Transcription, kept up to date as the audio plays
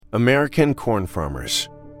American corn farmers,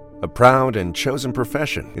 a proud and chosen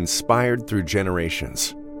profession inspired through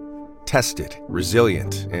generations. Tested,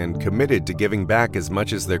 resilient, and committed to giving back as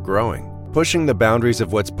much as they're growing, pushing the boundaries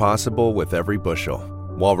of what's possible with every bushel,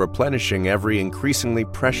 while replenishing every increasingly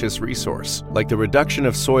precious resource, like the reduction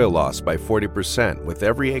of soil loss by 40% with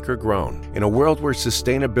every acre grown. In a world where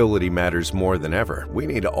sustainability matters more than ever, we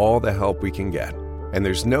need all the help we can get. And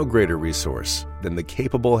there's no greater resource than the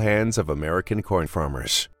capable hands of American corn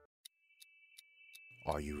farmers.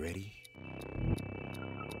 Are you ready?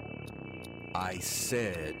 I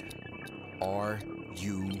said, are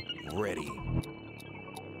you ready?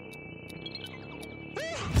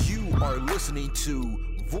 You are listening to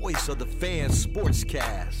Voice of the Fans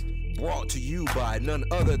Sportscast, brought to you by none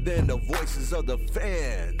other than the voices of the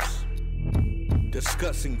fans.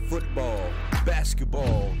 Discussing football,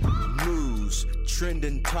 basketball, news,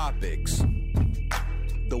 trending topics.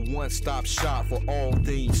 The one-stop shop for all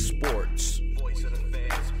things sports. Voice of the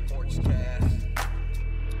Fans Sportscast.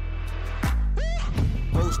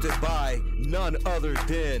 Hosted by none other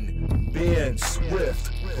than Ben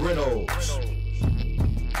Swift Reynolds,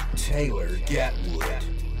 Taylor Gatwood,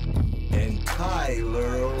 and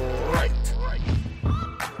Tyler Wright.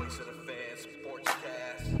 Voice of the Fans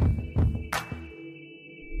Sportscast.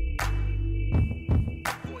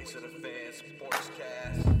 Voice of the Fans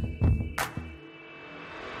Sportscast.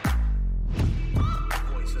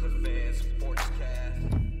 Voice of the Fans Sportscast.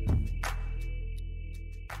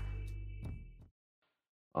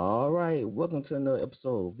 All right, welcome to another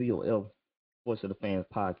episode of VOL, Voice of the Fans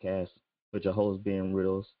podcast, with your host Ben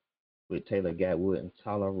Riddles, with Taylor Gatwood and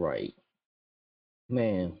Tyler Wright.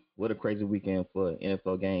 Man, what a crazy weekend for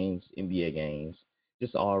NFL games, NBA games,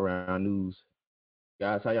 just all around news.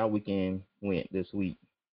 Guys, how y'all weekend went this week?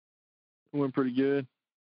 It went pretty good.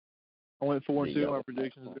 I went 4-2. Yeah. My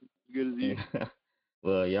predictions are as good as you.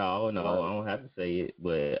 Well, y'all know I don't have to say it,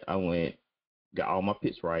 but I got all my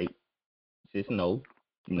picks right. Just know,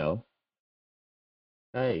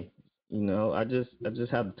 hey, I just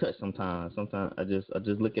have to touch sometimes. Sometimes I just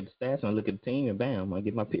look at the stats and I look at the team and bam, I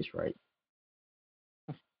get my picks right.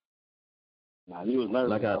 Nah, you was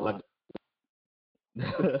nervous.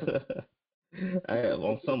 I have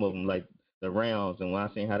on some of them, like the rounds, and when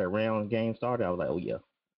I seen how the rounds game started, I was like, oh yeah,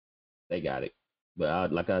 they got it. But I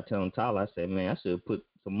was telling Tyler, I said, man, I should have put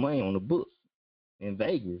some money on the books in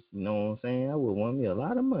Vegas. You know what I'm saying? I would have won me a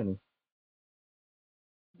lot of money.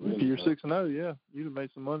 If you're 6-0, yeah, you'd have made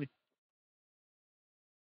some money.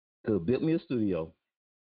 Could have built me a studio.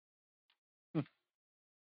 All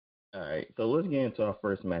right, so let's get into our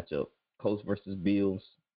first matchup: Colts versus Bills.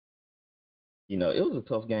 It was a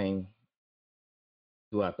tough game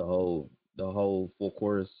throughout the whole 4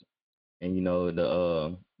 quarters, and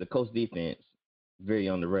the Colts defense very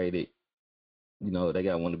underrated. They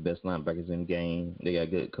got one of the best linebackers in the game. They got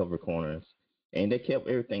good cover corners, and they kept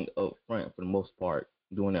everything up front for the most part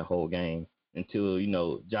during that whole game until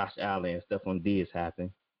Josh Allen and Stephon Diggs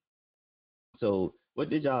happened. So, what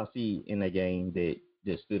did y'all see in that game that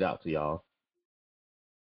just stood out to y'all?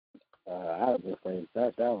 I would just say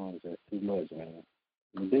that one was just too much, man.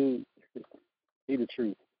 The dude, he the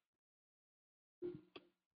truth.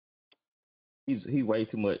 He way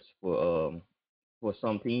too much for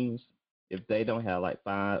some teams. If they don't have like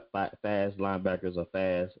five fast linebackers or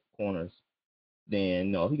fast corners, then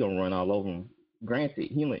he gonna run all over them. Granted,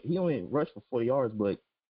 he only rushed for 40 yards, but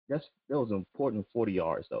that was an important 40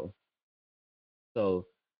 yards though. So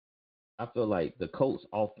I feel like the Colts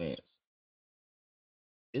offense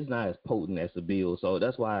is not as potent as the Bills. So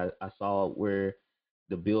that's why I saw where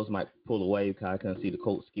the Bills might pull away because I couldn't see the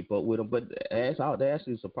Colts keep up with them. But they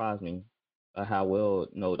actually surprised me how well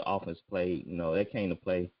the offense played. They came to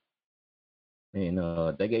play, and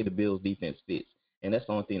they gave the Bills defense fits. And that's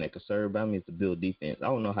the only thing that concerned about me is the Bills defense. I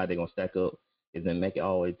don't know how they're gonna stack up if they make it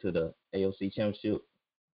all the way to the AFC Championship.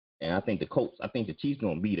 And I think the Chiefs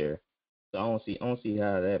gonna be there. So I don't see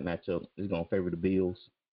how that matchup is gonna favor the Bills.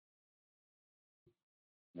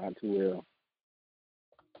 Not too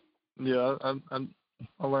well. Yeah,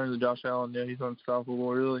 I learned that Josh Allen, yeah, he's unstoppable,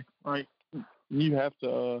 really. Like, you have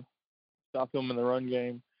to stop him in the run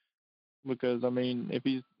game because, I mean, if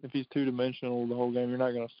he's two-dimensional the whole game, you're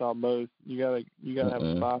not going to stop both. You gotta have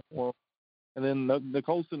a spy for him. And then the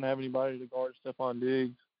Colts didn't have anybody to guard Stephon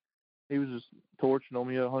Diggs. He was just torching them.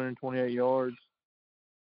 He had 128 yards.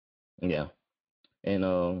 Yeah.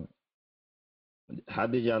 And how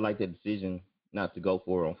did y'all like the decision not to go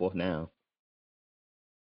for it on 4th down?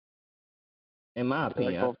 In my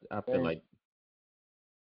opinion, I feel like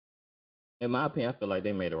they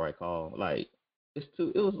made the right call. Like, it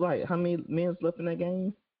was like, how many minutes left in that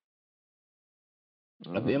game?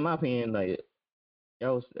 In my opinion, like that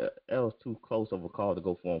was too close of a call to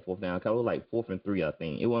go for on fourth down. 'Cause it was like 4th and 3, I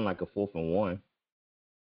think. It wasn't like a 4th and 1.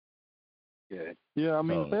 Yeah. Yeah, I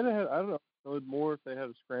mean, if So they'd had, I don't know, it would more if they had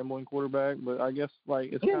a scrambling quarterback, but I guess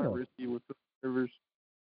like it's kind yeah, of risky with the receivers.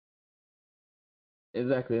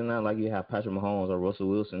 exactly. It's not like you have Patrick Mahomes or Russell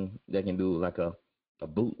Wilson that can do like a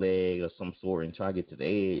bootleg or some sort and try to get to the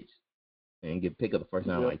edge and pick up the first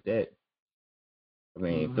down Yep. like that. I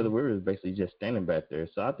mean, Mhm. Philip Rivers is basically just standing back there.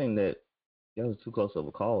 So I think that was too close of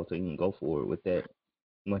a call to even go for it with that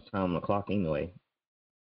much time on the clock anyway.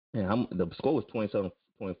 And the score was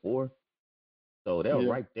 27-24, so they were Yeah.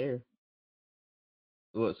 right there.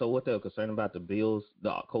 So what they're concerned about the Bills,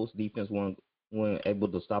 the Colts defense weren't able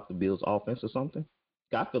to stop the Bills offense or something?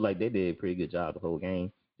 I feel like they did a pretty good job the whole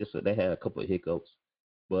game. Just so they had a couple of hiccups,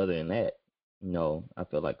 but other than that, I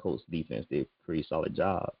feel like Colts defense did a pretty solid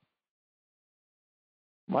job.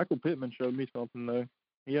 Michael Pittman showed me something though.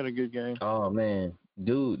 He had a good game. Oh man,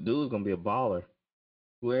 dude's gonna be a baller.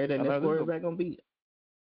 Whoever that I next know quarterback gonna be,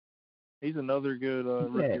 he's another good yeah.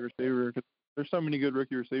 rookie receiver. 'Cause there's so many good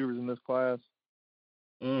rookie receivers in this class.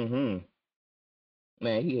 Man,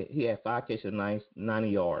 he had 5 catches, 90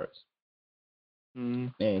 yards,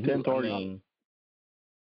 Mm. and 10 I targets. mean,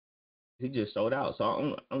 he just sold out.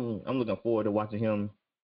 So I'm looking forward to watching him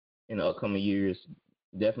in the upcoming years.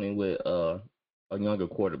 Definitely with a younger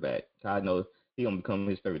quarterback. I know he's gonna become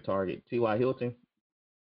his favorite target. T.Y. Hilton,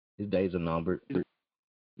 his days are numbered.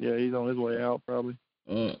 Yeah, he's on his way out probably.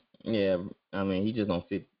 Yeah, I mean he just don't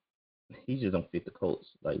fit. He just don't fit the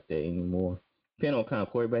Colts like that anymore. Depending on what kind of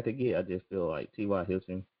quarterback they get, I just feel like T.Y.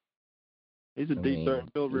 Hilton. He's a I deep threat.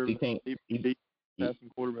 mean, Philip if he Rivers, can't, deep passing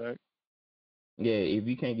quarterback. yeah, if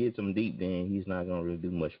you can't get some deep, then he's not gonna really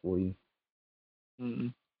do much for you.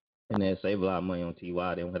 Mm. And then save a lot of money on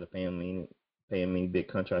Ty. They don't have to pay him any big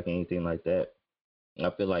contract or anything like that. I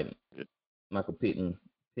feel like Michael Pittman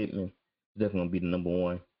is definitely gonna be the number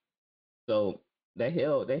one. So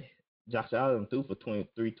Josh Allen threw for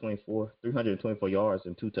 324 yards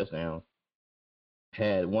and 2 touchdowns.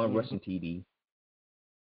 Had one rushing TD.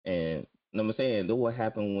 And I'm saying what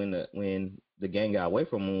happened when the game got away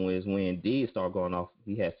from him was when D started going off.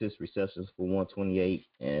 He had 6 receptions for 128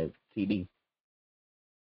 and TD.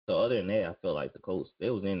 So other than that, I feel like the Colts, they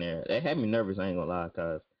was in there. They had me nervous, I ain't gonna lie,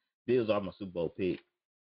 because Bills are my Super Bowl pick.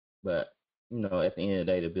 But, at the end of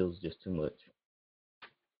the day, the Bills is just too much.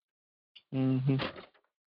 Mm-hmm.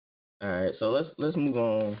 All right, so let's move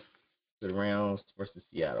on to the Rams versus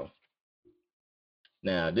Seattle.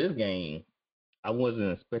 Now, this game, I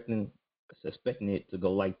wasn't expecting it to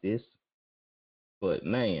go like this. But,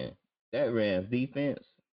 man, that Rams defense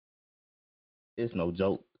is no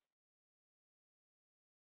joke.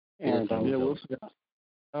 Aaron It's no Donald. Yeah, joke. Wilson.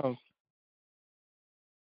 Oh,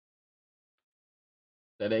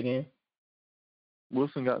 Say that again?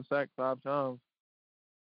 Wilson got sacked 5 times.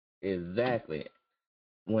 Exactly.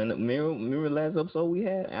 Remember last episode we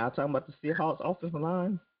had, I was talking about the Seahawks offensive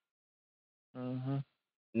line? Mm-hmm.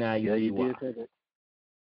 Now you Yeah, see you why. did say that.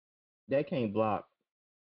 They can't block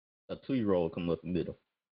a 2-year-old coming up the middle.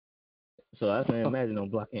 So I can imagine them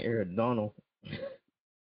blocking Aaron Donald.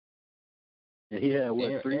 Yeah, he had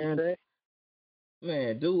what, 3 Aaron, sacks?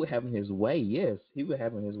 man, dude having his way. Yes, he was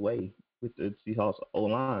having his way with the Seahawks O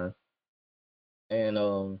line, and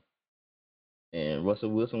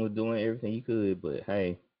Russell Wilson was doing everything he could. But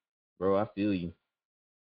hey, bro, I feel you.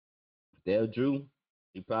 Dale Drew,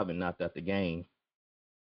 he probably knocked out the game.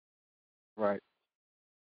 Right.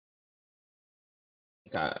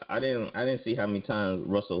 I didn't see how many times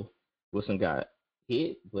Russell Wilson got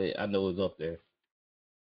hit, but I know it was up there.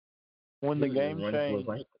 When He the was just game running for his changed,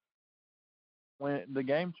 life.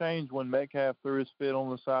 when Metcalf threw his fit on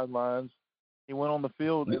the sidelines, he went on the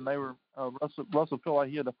field and they were Russell felt like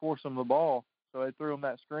he had to force him the ball, so they threw him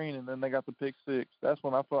that screen and then they got the pick six. That's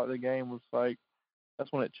when I thought the game was like,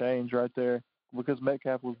 that's when it changed right there because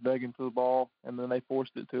Metcalf was begging for the ball and then they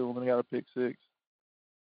forced it to him and they got a pick six.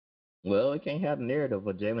 Well, it can't have the narrative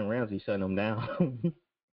of Jalen Ramsey shutting him down.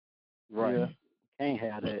 Right. Yeah. Can't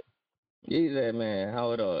have that. He said, man, I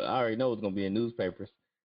already know it's going to be in newspapers.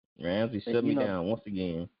 Ramsey shut me down once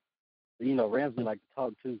again. Ramsey like to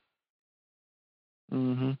talk too.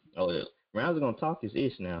 Mm-hmm. Oh, yeah. Ramsey going to talk his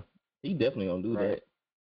ish now. He definitely going to do that.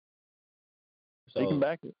 So, He can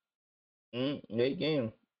back it. He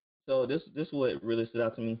can. So, this is what really stood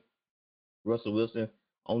out to me. Russell Wilson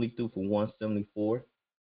only threw for 174.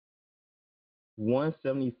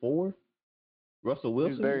 174? Russell He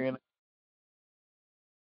was Wilson?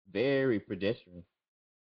 Very pedestrian.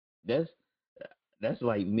 That's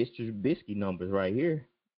like Mr. Trubisky numbers right here.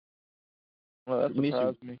 Well, that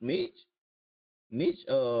surprised me. Mitch Mitch,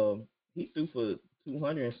 he threw for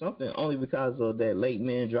 200 and something only because of that late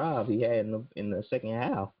man drive he had in the second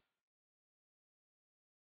half.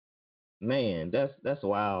 Man, that's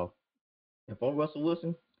wild. If I'm Russell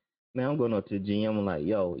Wilson, man, I'm going up to the GM. I'm like,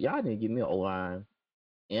 yo, y'all didn't give me an O line,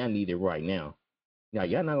 and I need it right now. Yeah,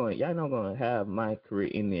 y'all not gonna have my career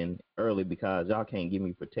ending early because y'all can't give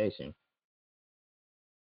me protection.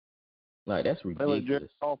 Like that's They let Jared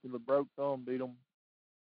ridiculous. Goff with a broke thumb beat them.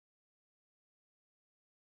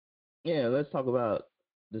 Yeah, let's talk about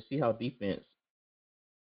the Seahawks defense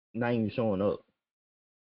not even showing up.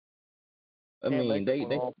 I Cam mean, Akers they went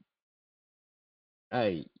they off.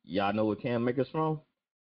 hey, y'all know where Cam Akers from?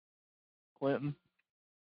 Clinton.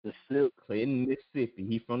 The silk. Clinton, Mississippi.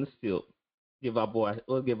 He from the Silk.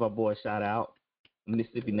 We'll give our boy a shout out.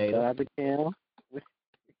 Mississippi Shout native. out to Cam.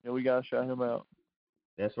 Yeah, we gotta shout him out.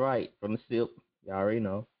 That's right, from the Silk. Y'all already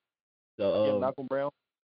know. Yeah, So, Malcolm Brown,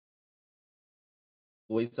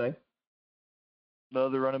 what you say? the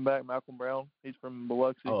other running back, Malcolm Brown. He's from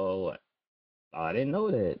Biloxi. Oh, I didn't know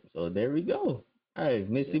that. So there we go. Hey,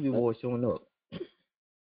 Mississippi Yes, boy showing up.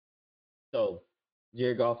 So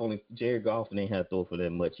Jared Goff didn't have to throw for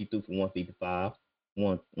that much. He threw for 155,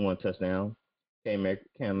 one touchdown.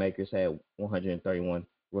 Cam Akers had 131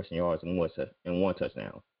 rushing yards and one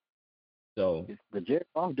touchdown. So, but Jared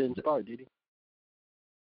Goff didn't start, did he?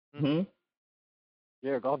 hmm?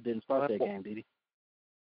 Jared Goff didn't start that game, did he?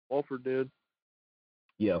 Walford did.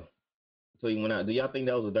 Yeah. So he went out. Do y'all think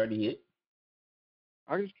that was a dirty hit?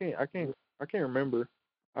 I can't remember.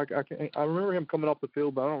 I can't. I remember him coming off the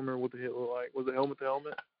field, but I don't remember what the hit looked like. Was it helmet to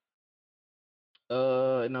helmet?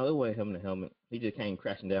 No, it wasn't helmet to helmet. He just came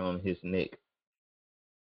crashing down on his neck.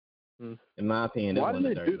 Hmm. In my opinion, that Why wasn't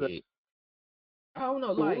a did they do dirty that? hit. I don't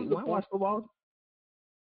know. So what Like was the when I point? watch football,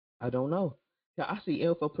 I don't know. Yeah, I see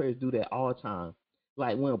NFL players do that all the time.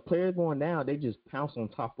 Like when a player's going down, they just pounce on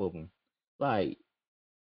top of them. Like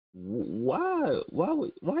why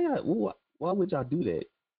would y'all do that?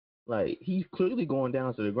 Like he's clearly going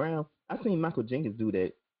down to the ground. I seen Michael Jenkins do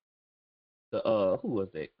that. Who was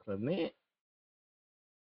that? Clement?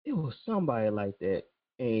 It was somebody like that,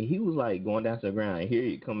 and he was like going down to the ground. And here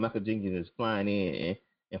you come, Michael Jenkins is flying in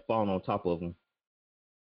and falling on top of him.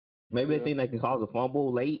 Maybe they Yeah. think they can cause a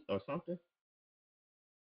fumble late or something.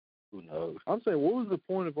 Who knows? I'm saying, what was the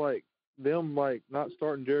point of like them like not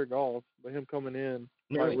starting Jared Goff, but him coming in?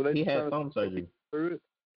 Like, Remember, were they he just had trying to thumb see if he surgery. could get through it?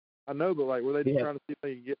 I know, but like, were they He just had trying to see if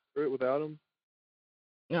they could get through it without him?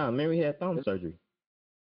 yeah, remember he had thumb surgery.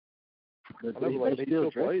 But I know, but like, they he still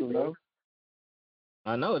still plays dressed him, though. though.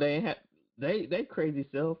 I know they ain't had they crazy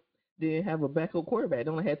self didn't have a backup quarterback.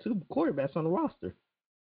 They only had two quarterbacks on the roster.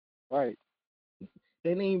 Right.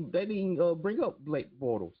 They didn't bring up Blake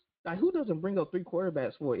Bortles. Like who doesn't bring up three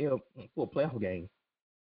quarterbacks for a playoff game?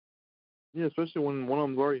 Yeah, especially when one of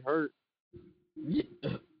them's already hurt. Yeah.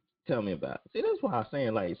 Tell me about it. See, that's why I'm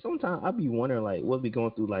saying like sometimes I be wondering like what we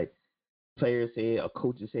going through like players head or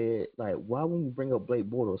coaches head. Like why wouldn't you bring up Blake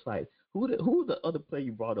Bortles? Like who's the other player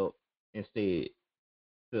you brought up instead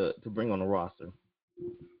to bring on the roster?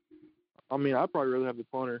 I mean, I'd probably rather have the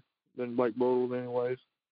punter than Blake Bortles, anyways.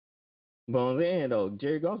 But I'm saying though,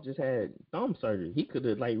 Jared Goff just had thumb surgery. He could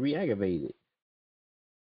have like re-aggravated.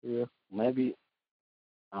 Yeah. Maybe,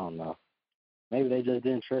 I don't know. Maybe they just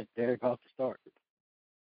didn't trust Jared Goff to start.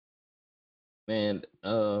 Man,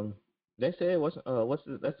 they said what's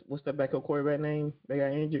that backup quarterback name? They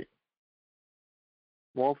got injured.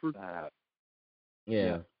 Walford. Yeah.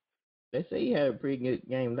 Yeah. They say he had a pretty good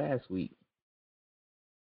game last week.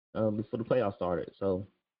 Before the playoffs started. So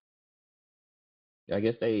I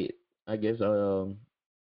guess they were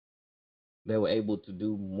able to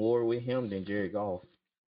do more with him than Jared Goff.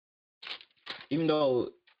 Even though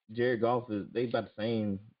Jared Goff they about the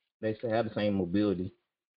same, they still have the same mobility,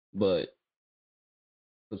 but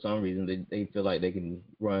for some reason they feel like they can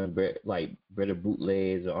run better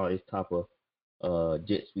bootlegs and all this type of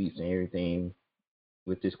jet sweeps and everything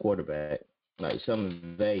with this quarterback. Like some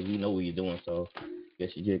today, he know what you're doing, so I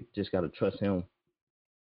guess you just gotta trust him.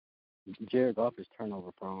 Jared Goff is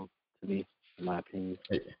turnover prone to me, in my opinion.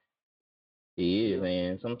 He is,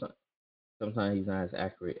 and sometimes he's not as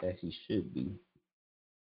accurate as he should be.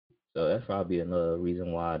 So that's probably another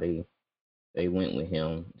reason why they went with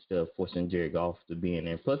him instead of forcing Jared Goff to be in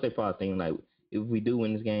there. Plus, they probably think like if we do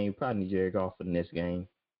win this game, we probably need Jared Goff for the next game.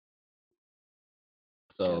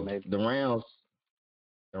 Yeah, So maybe. the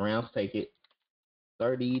Rams take it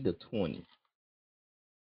 30-20.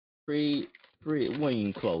 Pretty wasn't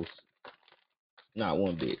even close. Not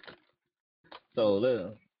one bit. So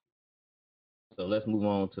let's move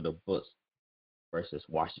on to the Bucks versus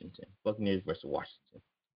Washington. Buccaneers versus Washington.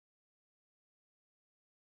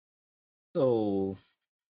 So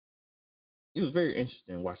it was very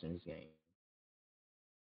interesting watching this game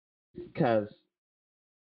because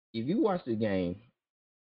if you watch the game,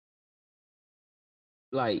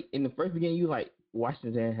 like in the first beginning, you like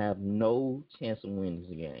Washington have no chance of winning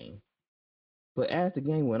the game. But as the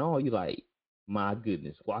game went on, you like, my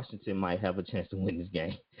goodness, Washington might have a chance to win this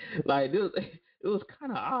game. Like it was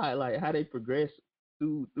kind of odd, like how they progressed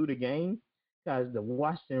through the game, because the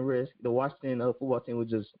Washington football team was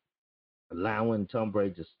just allowing Tom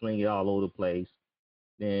Brady to sling it all over the place.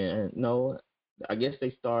 Then no, I guess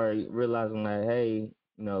they started realizing like, hey,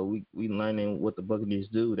 we learning what the Buccaneers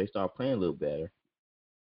do. They start playing a little better.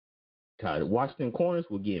 Cause Washington corners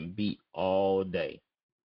were getting beat all day.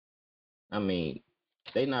 I mean,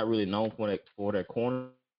 they not really known for their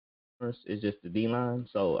corners. It's just the D line,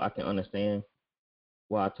 so I can understand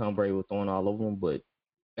why Tom Brady was throwing all over them. But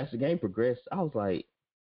as the game progressed, I was like,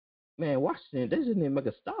 man, Washington, they just didn't make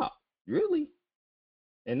a stop, really,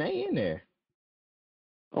 and they in there.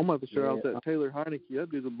 I'm about to shout out Yeah. that Taylor Heineke.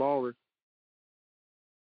 That dude's a baller.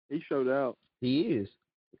 He showed out. He is.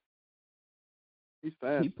 He's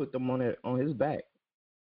fast. He put them on his back.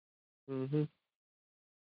 Mhm.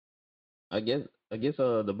 I guess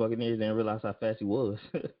the Buccaneers didn't realize how fast he was,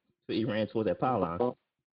 so he ran towards that power line.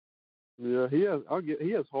 Yeah, he has.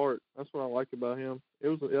 He has heart. That's what I like about him.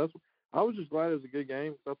 I was just glad it was a good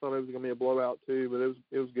game. I thought it was gonna be a blowout too, but it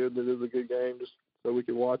was good that it was a good game just so we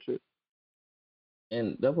could watch it.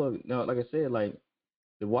 And that's what, like I said, like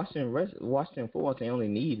the Washington football team only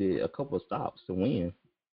needed a couple of stops to win.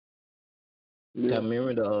 Yeah. I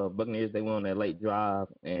remember the Buccaneers, they went on that late drive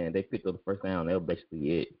and they picked up the first down. That was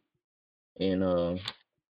basically it. And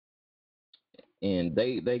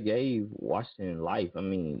they gave Washington life. I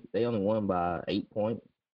mean, they only won by 8 points.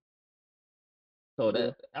 So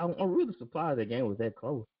that I'm really surprised that game was that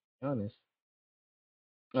close. To be honest.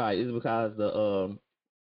 All right, it's because the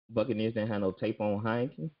Buccaneers didn't have no tape on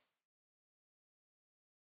Heineken.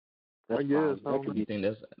 I guess. I Do don't you know. think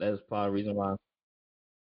that's probably the reason why?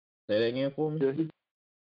 Say that again for me. Yeah,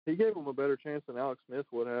 he gave him a better chance than Alex Smith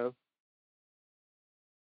would have.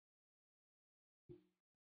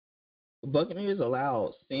 The Buccaneers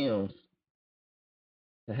allowed Sims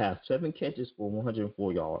to have 7 catches for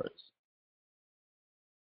 104 yards.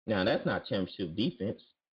 Now that's not championship defense.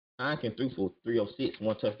 Heineken threw for 306,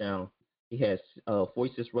 1 touchdown. He has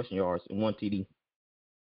 46 rushing yards and 1 TD.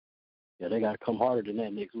 Yeah, they got to come harder than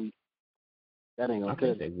that next week. That ain't I gonna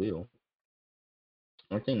think cut they it. will.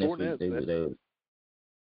 I think next week they will.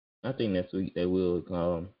 I think next week they will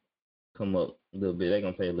come up a little bit. They're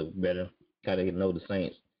gonna play a little better. Kind of know the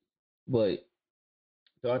Saints, but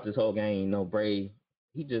throughout this whole game, Bray,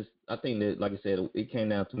 I think that, like I said, it came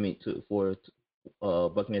down to me for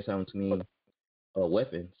Buccaneers having too many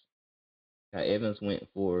weapons. Evans went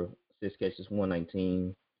for 6 catches,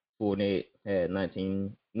 119. Fournette had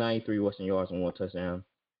 93 rushing yards and 1 touchdown.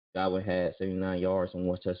 Godwin had 79 yards and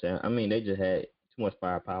 1 touchdown. I mean, they just had too much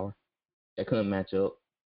firepower. They couldn't match up.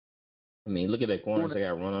 I mean, look at their corners. They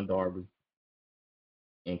got Ronald Darby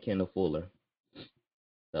and Kendall Fuller.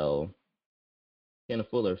 So Kendall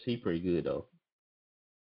Fuller, he's pretty good though.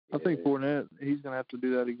 I think Fournette, he's gonna have to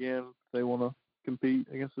do that again if they want to compete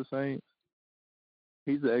against the Saints.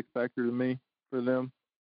 He's the X factor to me for them.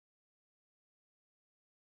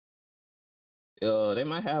 They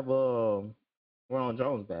might have Ronald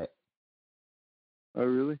Jones back. Oh,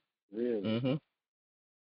 really? Mm-hmm.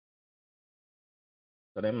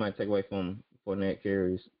 So that might take away from Fournette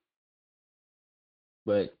carries.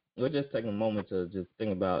 But we'll just take a moment to just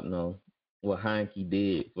think about, what Heineke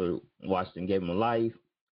did for Washington. Gave him a life.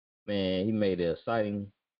 Man, he made it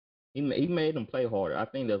exciting. He made them play harder. I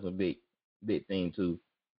think that's a big thing too,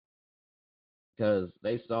 because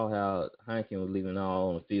they saw how Heineken was leaving all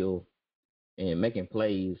on the field and making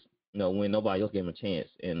plays, when nobody else gave him a chance.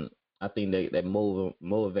 And I think that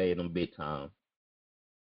motivated them big time.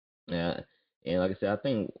 Yeah, and like I said, I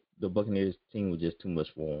think the Buccaneers team was just too much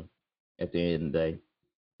for them at the end of the day.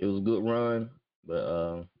 It was a good run,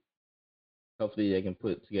 but hopefully they can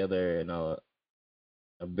put together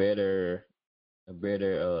a better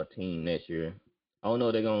team next year. I don't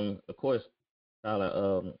know they're gonna, of course,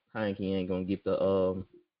 Tyler Heineke ain't gonna get the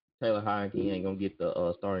Taylor Heineke ain't gonna get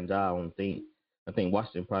the starting job. I think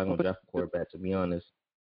Washington probably gonna draft a quarterback, to be honest.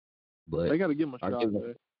 But they got to give him a shot.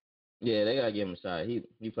 Yeah, they gotta give him a shot.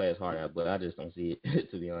 He plays hard out, but I just don't see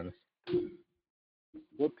it to be honest.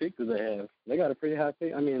 What pick do they have? They got a pretty high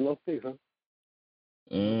pick. I mean, low pick, huh?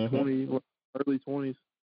 Mm-hmm. Early 20s.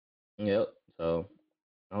 Yep. So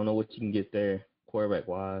I don't know what you can get there quarterback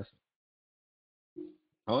wise.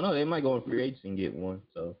 I don't know. They might go in free agency and get one.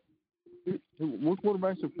 So What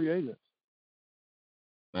quarterbacks are free agents?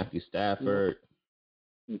 Matthew Stafford.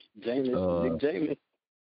 Jameis, Big Jameis.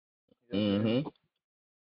 Mm-hmm.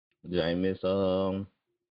 Jameis.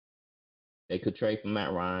 They could trade for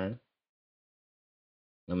Matt Ryan.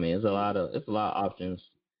 I mean, it's a lot of options.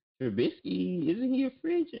 Trubisky, isn't he a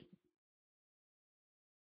free agent?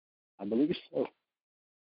 I believe so.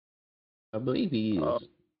 I believe he is.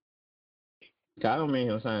 I don't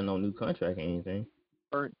remember him signing no new contract or anything.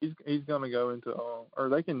 Or he's gonna go into or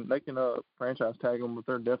they can franchise tag him, but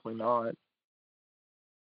they're definitely not.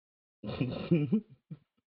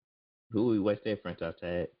 Who we waste their franchise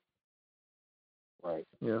tag? Right.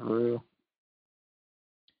 Yeah, for real.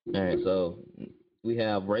 All right, so we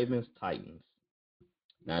have Ravens Titans.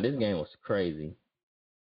 Now this game was crazy.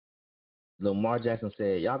 Lamar Jackson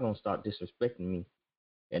said, "Y'all gonna start disrespecting me,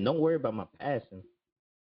 and don't worry about my passing.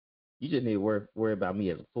 You just need to worry about me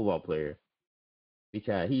as a football player."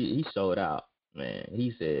 Because he showed out, man.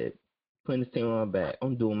 He said, "Putting this team on my back.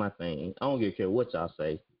 I'm doing my thing. I don't give a care what y'all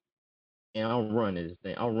say, and I'm running this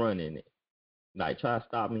thing. I'm running it. Like try to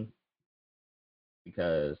stop me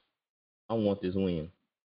because I want this win."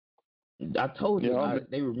 I told you,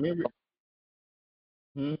 they remember.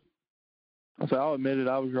 I said, I'll admit it,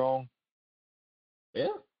 I was wrong.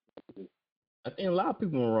 Yeah. I think a lot of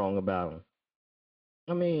people were wrong about him.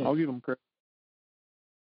 I mean, I'll give him credit.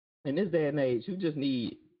 In this day and age, you just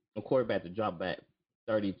need a quarterback to drop back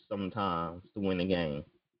 30-some times to win the game.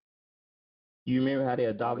 You remember how they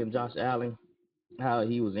were dogging Josh Allen? How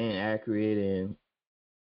he was inaccurate and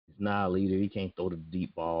he's not a leader. He can't throw the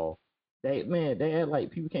deep ball. They act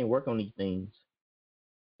like people can't work on these things.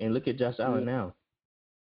 And look at Josh Allen now.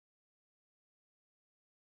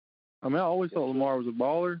 I mean, I always thought Lamar was a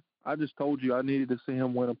baller. I just told you I needed to see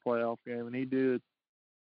him win a playoff game, and he did.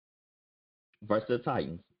 Versus the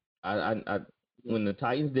Titans. When the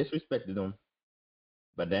Titans disrespected them,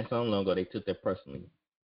 but that's so long ago, they took that personally.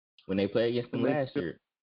 When they played against them last year.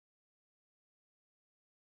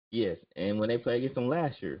 Yes, and when they played against them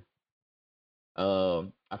last year,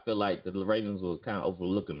 I feel like the Ravens were kind of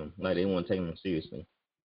overlooking them. Like they weren't taking them seriously.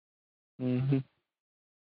 Mm-hmm.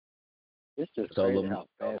 It's just crazy how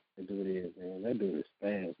fast the dude is, man. That dude is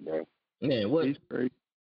fast, bro. Man, what? He's great.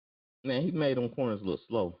 Man, he made them corners look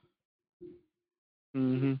slow.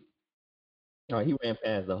 Mm-hmm. Oh, he ran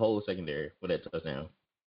past the whole secondary for that touchdown.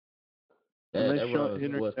 That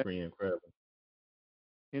run was pretty incredible.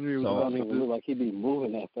 Henry was don't even look like he'd be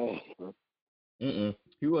moving that fast, bro.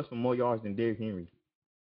 He was for more yards than Derrick Henry.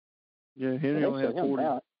 Yeah, Henry only had 40.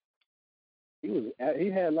 He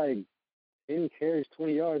had like 10 carries,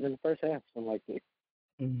 20 yards in the first half, something like that.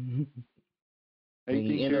 Mm-hmm. 18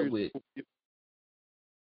 he ended carries. up with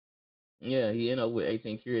he ended up with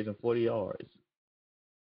 18 carries and 40 yards.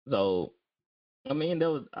 So, I mean,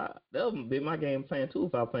 that would be my game plan too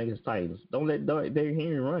if I was playing against Titans. Don't let Derrick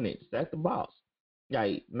Henry run it. Stack the box.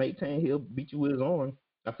 Like, make Tannehill beat you with his arm.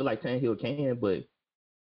 I feel like Tannehill can, but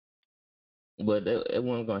it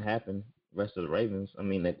wasn't gonna happen. The rest of the Ravens. I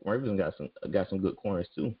mean, the Ravens got some good corners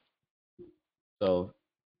too. So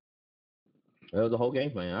that was the whole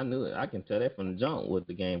game plan. I knew it. I can tell that from the jump what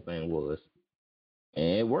the game plan was,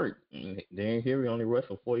 and it worked. Derrick Henry only rushed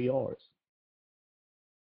for 40 yards.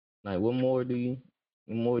 Like, what more do you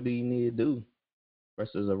need to do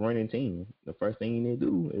versus a running team? The first thing you need to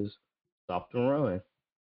do is stop the run.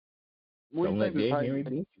 Don't let Derrick Henry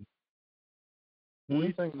beat you. What do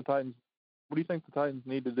you think the Titans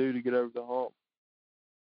need to do to get over the hump?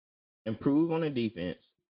 Improve on the defense.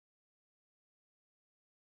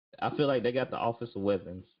 I feel like they got the offensive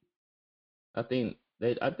weapons. I think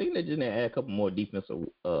they just need to add a couple more defensive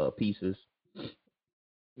pieces.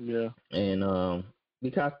 Yeah. And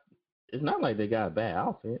because it's not like they got a bad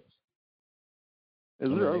offense. Is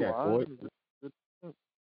there O-line?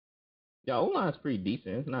 Yeah, O-line's pretty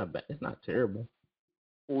decent. It's not bad. It's not terrible.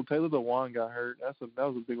 Well, Taylor DeWine got hurt. That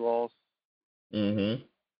was a big loss. Mm-hmm.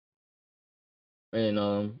 And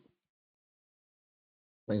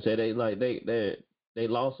like I said, they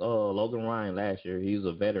lost Logan Ryan last year. He was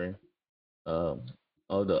a veteran of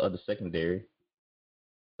the secondary.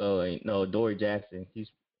 So Dory Jackson,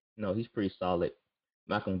 he's pretty solid.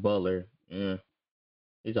 Malcolm Butler,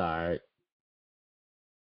 he's all right.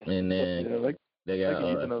 And then they got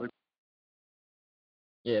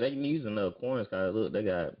they can use another corner. Look, they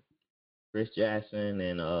got Chris Jackson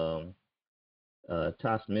and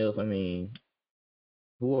Ty Smith. I mean,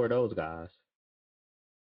 who are those guys?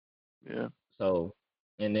 Yeah. So,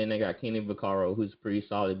 and then they got Kenny Vaccaro, who's pretty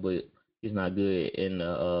solid, but he's not good in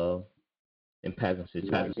passing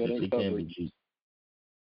situations. He can be beat.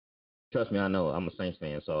 Trust me, I know. I'm a Saints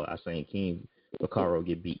fan, so I seen Kenny Vaccaro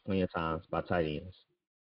get beat plenty of times by tight ends.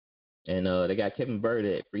 and they got Kevin Bird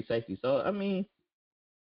at free safety. So I mean,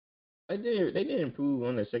 they did improve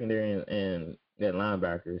on their secondary and their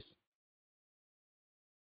linebackers,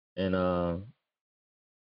 and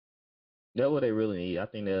that's what they really need. I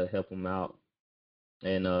think they'll help them out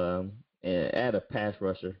and add a pass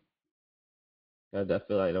rusher. 'Cause I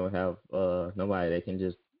feel like they don't have nobody that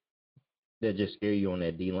can they'll just scare you on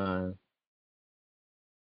that D line.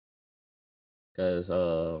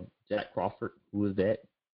 Because Jack Crawford, who is that?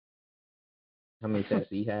 How many sacks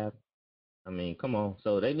do he have? I mean, come on.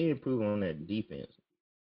 So they need to improve on their defense.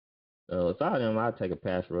 So if I were them, I'd take a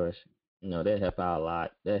pass rush. They'll help out a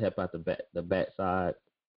lot. They'll help out the back side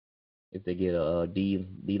if they get a D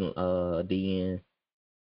in.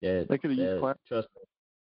 They could have used Clowney. Trust me.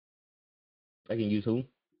 They can use who?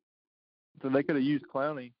 So they could have used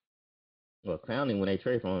Clowney. Well, Clowney, when they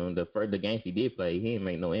trade for him, the games he did play, he didn't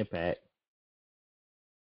make no impact.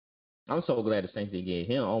 I'm so glad the Saints did get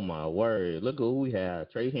him. Oh my word! Look at who we have.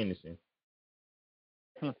 Trey Henderson.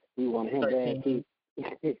 We want him bad too.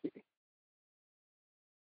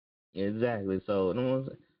 Exactly. So no one's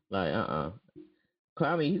like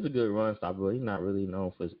Clowney, he's a good run stopper, but he's not really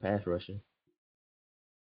known for his pass rushing.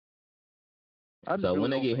 So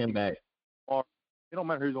when they get him back, it don't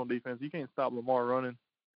matter who's on defense. You can't stop Lamar running.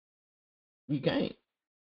 You can't.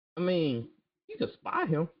 I mean, you can spy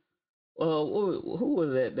him. Who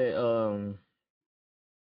was that?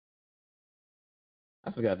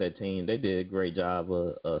 I forgot that team. They did a great job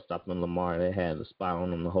of stopping Lamar. They had a spy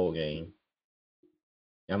on him the whole game.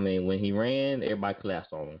 I mean, when he ran, everybody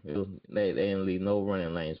collapsed on him. They didn't leave no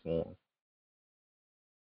running lanes for him.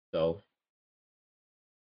 So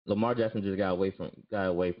Lamar Jackson just got away from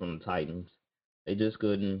the Titans. They just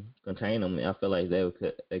couldn't contain him. I feel like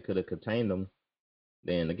they could have contained him.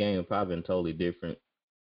 Then the game would probably been totally different.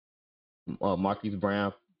 Marquise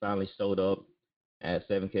Brown finally showed up at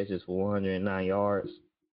 7 catches for 109 yards.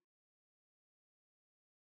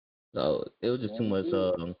 So it was just too much.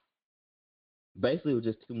 Basically, it was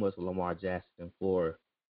just too much of Lamar Jackson for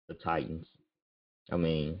the Titans. I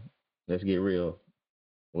mean, let's get real.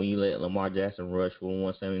 When you let Lamar Jackson rush for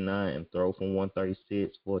 179 and throw for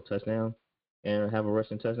 136 for a touchdown and have a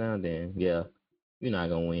rushing touchdown, then yeah, you're not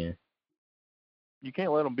gonna win. You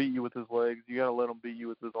can't let him beat you with his legs. You gotta let him beat you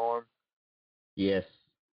with his arm. Yes.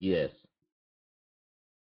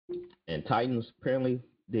 And Titans apparently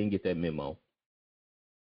didn't get that memo.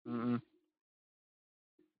 Mm-mm.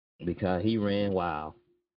 Because he ran wild.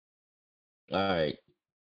 All right.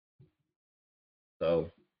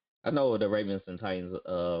 So I know the Ravens and Titans.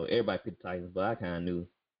 Everybody picked Titans, but I kind of knew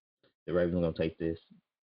the Ravens were gonna take this.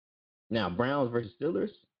 Now Browns versus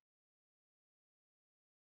Steelers.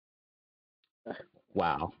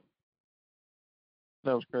 Wow.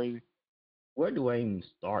 That was crazy. Where do I even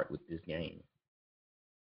start with this game?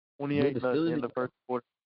 28 in the first quarter.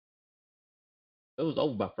 It was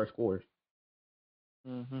over by first quarter.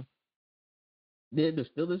 Mm-hmm. Did the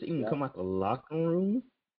Steelers even come out the locker room?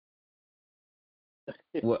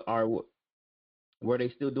 Were they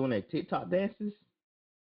still doing their TikTok dances?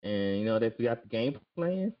 And they forgot the game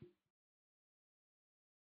plan?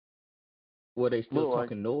 Were they still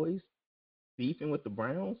talking noise, beefing with the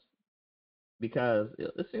Browns? Because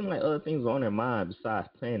it seemed like other things were on their mind besides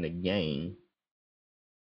playing the game.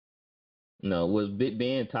 Was Big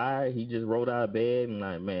Ben tired? He just rolled out of bed and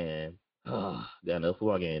like, man, got another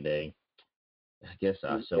football game today. I guess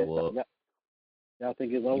I'll show up. Y'all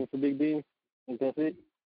think it's over for Big Ben? Think that's it?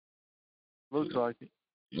 Looks like it.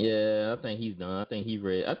 Yeah, I think he's done. I think he's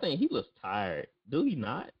ready. I think he looks tired. Do he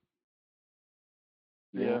not?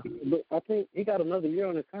 Yeah. But I think he got another year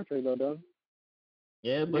on his contract, though.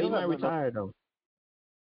 Yeah, but he's not retired, though.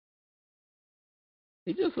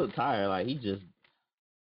 He just looks tired. Like, he just,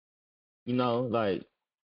 like,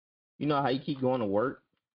 how you keep going to work?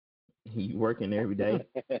 You working every day,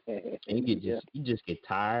 and you just get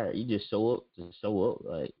tired. You just show up.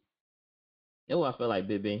 Like, that's what I felt like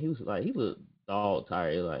Big Ben. He looked dog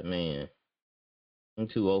tired. He was like, man, I'm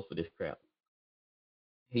too old for this crap.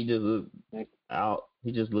 He just looked out.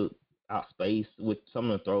 He just looked out space with some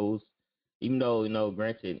of the throws. Even though,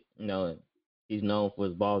 granted, he's known for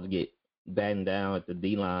his balls to get battened down at the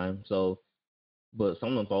D line. So, but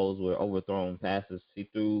some of the throws were overthrown passes. He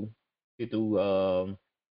threw 4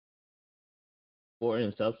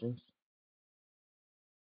 interceptions.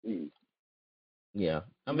 Yeah,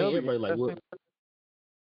 I mean, everybody like what?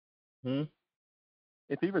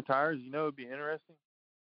 If he retires, it'd be interesting.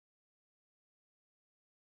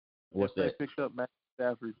 What's that? They picked up Matt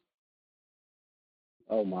Stafford.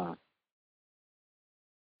 Oh my!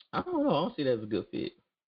 I don't know. I don't see that as a good fit.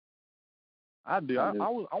 I do. I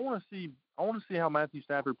want to I want to see how Matthew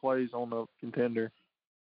Stafford plays on the contender.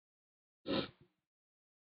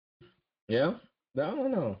 Yeah, but I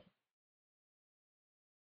don't know.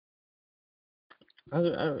 I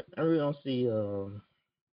really don't see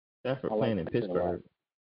Stafford playing in Pittsburgh.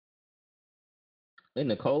 In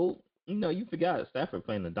the cold, you forgot Stafford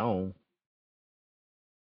playing the dome.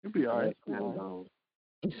 He'll be all right.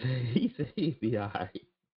 He said he'd be all right.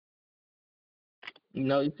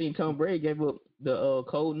 You see Tom Brady gave up the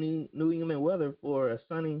cold New England weather for a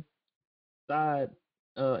sunny side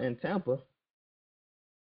in Tampa.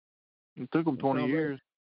 It took him 20 years.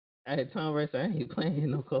 Tom Brady said, I ain't playing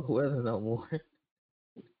in no cold weather no more.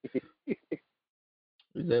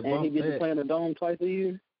 And he gets to play in the dome twice a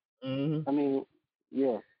year? Mm-hmm. I mean,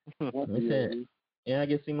 yeah. Once a year. Yeah, I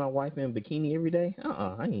get to see my wife in a bikini every day.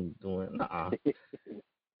 I ain't doing it.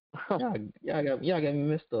 Y'all got me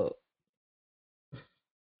messed up.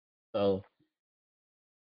 So,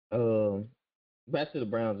 back to the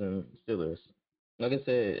Browns and Steelers. Like I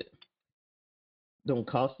said, them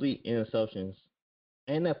costly interceptions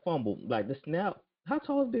and that fumble, like the snap. How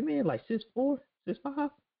tall is Big Man? Like 6'4",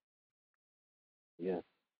 6'5"? Yeah.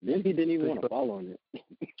 Then he didn't even want to fall on it.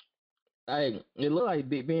 It looked like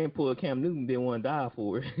Big Ben pulled Cam Newton, didn't want to die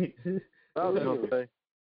for it. I was gonna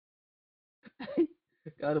say.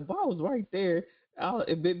 The ball was right there.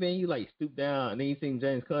 If Big Ben, you like stoop down and then you seen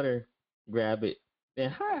James Conner grab it.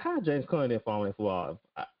 Then how James Conner didn't fall on that ball,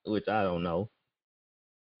 which I don't know.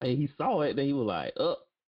 And he saw it, then he was like,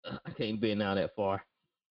 I can't bend now that far.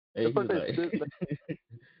 And he was like,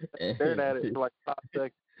 staring at it for like 5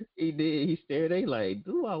 seconds. He did. He stared. They like,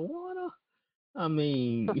 do I wanna? I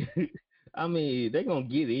mean, they're gonna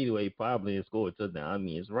get it anyway, probably, and score a touchdown. I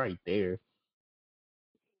mean, it's right there.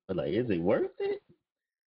 But like, is it worth it?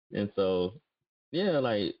 And so, yeah,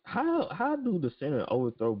 like, how do the center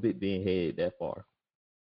overthrow Big Ben head that far?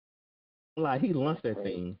 Like, he launched that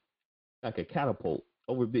thing like a catapult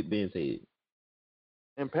over Big Ben's head.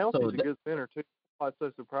 And Pouncey's a good center too. That's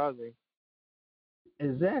so surprising.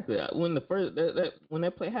 Exactly. When the first when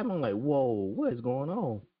that play happened, I'm like, whoa, what is going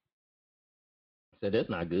on? So that's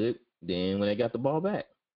not good. Then when they got the ball back,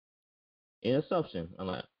 interception. I'm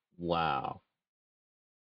like, wow.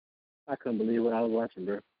 I couldn't believe what I was watching,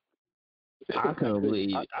 bro. I couldn't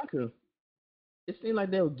believe it. It seemed like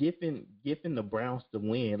they were gifting the Browns to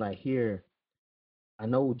win. Like, here, I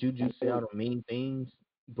know Juju said all the mean things,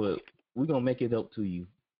 but we're gonna make it up to you.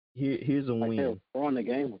 Here's a win. They were throwing the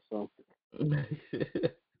game or something.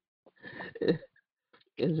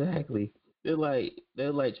 Exactly. They're like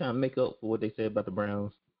trying to make up for what they said about the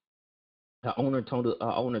Browns. Our owner told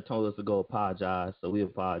us to go apologize, so we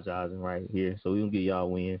apologizing right here. So we gonna get y'all a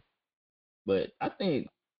win. But I think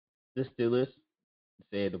the Steelers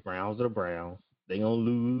said the Browns are the Browns. They gonna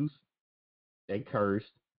lose. They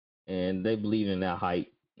cursed, and they believe in that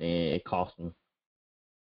hype, and it cost them.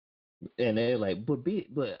 And they're like,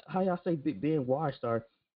 but how y'all say Big Ben Warstar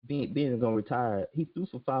Ben is gonna retire? He threw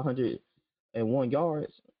for 501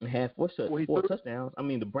 yards and had four touchdowns. I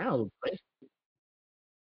mean, the Browns were great.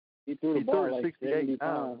 He threw the ball like 68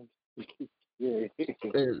 times. Yeah.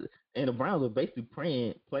 And the Browns were basically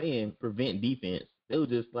playing prevent defense. They were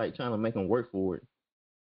just like trying to make them work for it.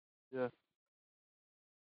 Yeah.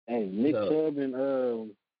 Hey, Nick Chubb and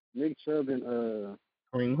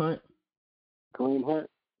Kareem Hunt,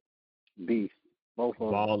 beast. Both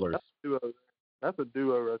of them. Ballers. That's a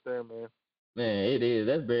duo right there, man. Man, it is.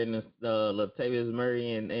 That's better than Latavius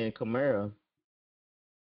Murray and Kamara.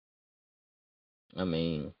 I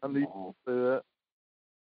mean, I need to say that.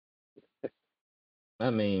 I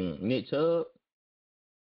mean, Nick Chubb,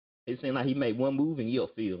 it seemed like he made one move and you'll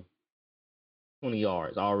feel 20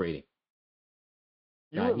 yards already.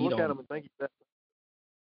 You wouldn't look at him and think he's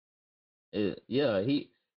that. Yeah,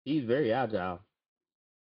 he's very agile.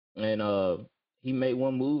 And he made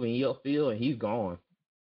one move and you'll feel and he's gone.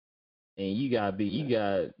 And you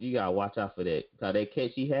gotta watch out for that. Cause that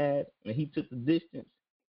catch he had and he took the distance.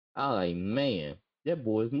 I was like, man, that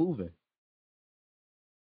boy's moving.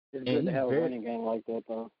 It's good to have a running game like that,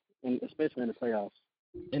 though, and especially in the playoffs.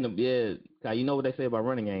 Cause you know what they say about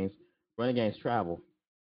running games? Running games travel.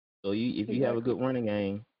 So if you have a good running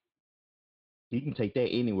game, you can take that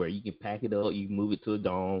anywhere. You can pack it up. You can move it to a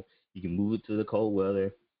dome. You can move it to the cold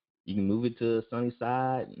weather. You can move it to the sunny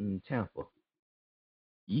side in Tampa.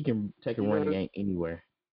 You can take a running game anywhere.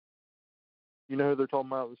 You know who they're talking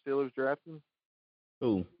about the Steelers drafting?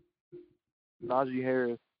 Who? Najee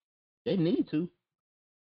Harris. They need to.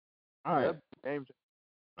 All right.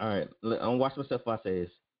 All right. I'm watching myself. I says,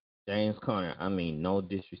 James Conner. I mean, no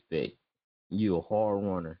disrespect. You a hard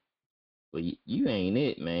runner, but you ain't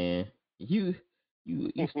it, man.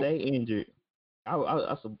 You stay injured.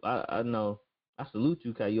 I know. I salute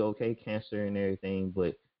you, cause you okay, cancer and everything.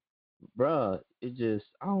 But bruh, it just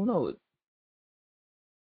I don't know.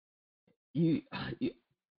 You you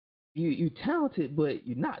you talented, but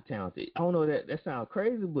you're not talented. I don't know that sounds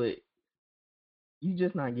crazy, but you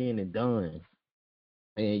just not getting it done.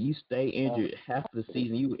 And you stay injured half of the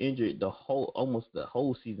season. You were injured almost the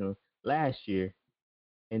whole season last year,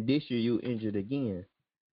 and this year you injured again.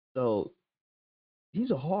 So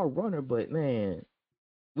he's a hard runner, but man,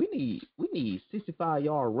 we need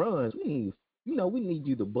 65-yard runs. We need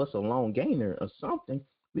you to bust a long gainer or something.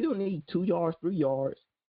 We don't need 2 yards, 3 yards.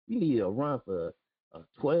 We need a run for a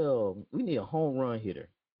 12. We need a home run hitter.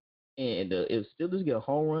 And if Steelers get a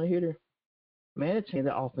home run hitter, man, it change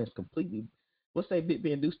the offense completely. Let's say Big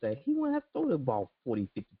Ben do stay. He won't have to throw the ball 40,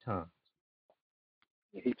 50 times.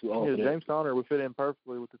 He's too old. Yeah, James Conner would fit in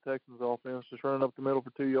perfectly with the Texans offense, just running up the middle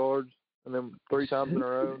for 2 yards and then 3 times in a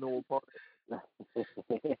row, and then we'll park.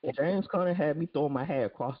 James Conner had me throwing my hat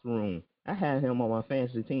across the room. I had him on my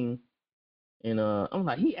fantasy team, and I'm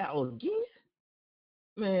like, he out again?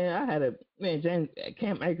 Man, James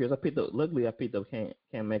Cam Akers. Luckily, I picked up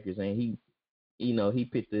Cam Akers, and he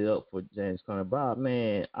picked it up for James Conner. But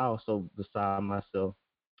man, I also beside myself.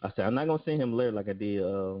 I said I'm not gonna send him later like I did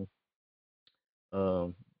um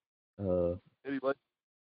uh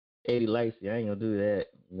Eddie Lacy. I ain't gonna do that.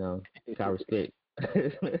 I respect.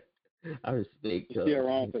 I respect. You're still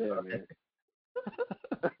wrong for that, man.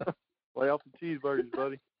 Lay off the cheeseburgers,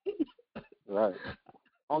 buddy. Right.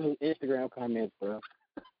 On the Instagram comments, bro.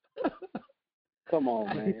 Come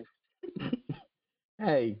on, man.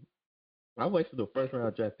 Hey, I wasted the first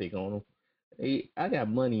round draft pick on him. Hey, I got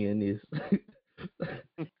money in this.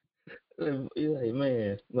 Hey,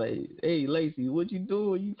 man, like, hey, Lacey, what you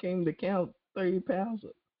doing? You came to count 30 pounds,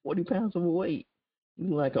 40 pounds overweight.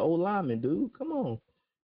 You like an old lineman, dude. Come on.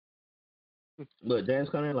 But James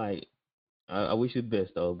Conner, like, I wish you the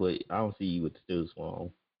best, though, but I don't see you with the Steelers for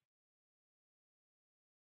long.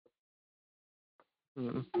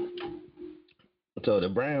 So the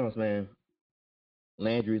Browns, man,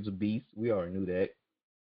 Landry's a beast. We already knew that.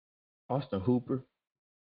 Austin Hooper,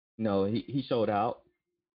 he showed out.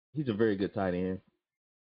 He's a very good tight end,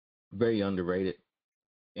 very underrated.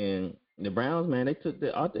 And the Browns, man, they took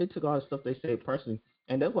all the stuff they said personally,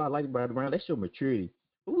 and that's what I like about the Browns. They show maturity.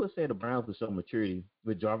 Who would say the Browns would show maturity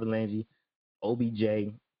with Jarvis Landry,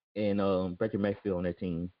 OBJ, and Baker Mayfield on their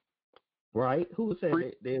team? Right? Who would say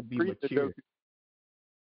they'd be mature?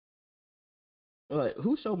 Like,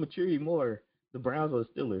 who showed maturity more, the Browns or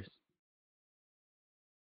the Steelers?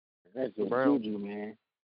 That's just Juju, man.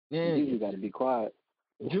 Juju got to be quiet.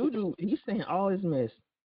 Juju, he's saying all his mess.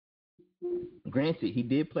 Granted, he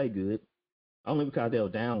did play good, only because they were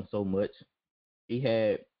down so much. He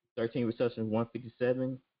had 13 receptions,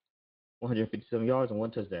 157 yards, and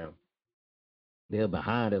 1 touchdown. They're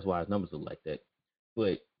behind, that's why his numbers look like that.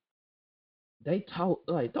 But they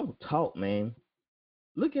don't talk, man.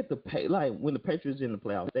 Look at when the Patriots in the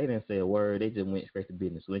playoffs, they didn't say a word. They just went straight to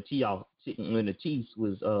business. When the Chiefs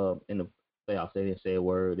was in the playoffs, they didn't say a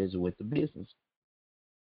word. They just went to business.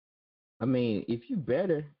 I mean, if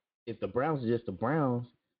the Browns are just the Browns,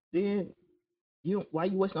 then why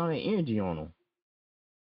you wasting all that energy on them?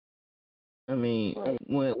 I mean,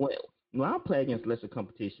 when I play against lesser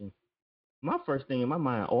competition, my first thing in my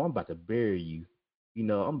mind, I'm about to bury you.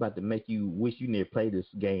 I'm about to make you wish you never played this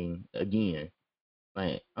game again.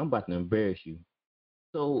 Like, I'm about to embarrass you.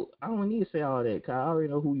 So I don't need to say all that, cause I already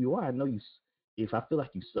know who you are. I know you. If I feel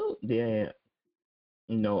like you suck, then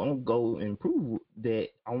I'm gonna go and prove that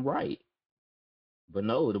I'm right. But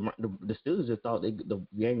no, the Steelers just thought the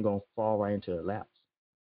game gonna fall right into their laps.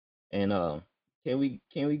 And can we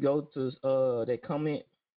go to that comment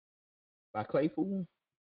by Claypool?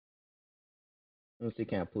 Let me see,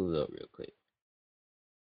 can I pull it up real quick?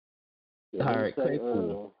 Yeah, All right,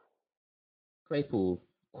 Claypool. Claypool,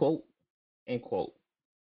 quote unquote,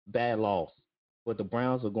 bad loss, but the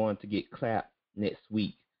Browns are going to get clapped next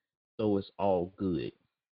week, so it's all good.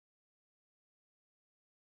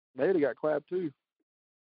 They got clapped too.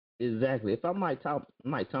 Exactly. If I Mike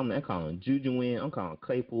Tomlin, I'm calling Juju in, I'm calling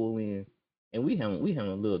Claypool in, and we having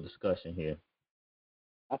a little discussion here.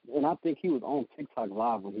 And I think he was on TikTok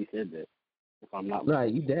live when he said that. If I'm not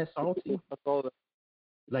like, you that salty? I saw that.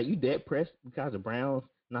 Like, you that pressed because the Browns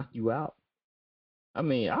knocked you out? I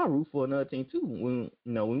mean, I root for another team too. When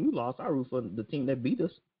we lost, I root for the team that beat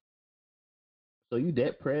us. So you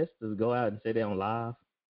that pressed to go out and say that on live?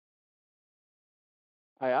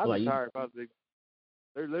 Hey, I'd be tired if I was big.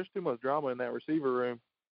 There's too much drama in that receiver room.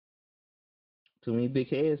 Too many big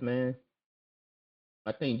heads, man.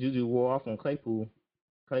 I think Juju wore off on Claypool.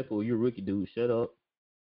 Claypool, you a rookie dude. Shut up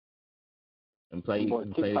and Them play boys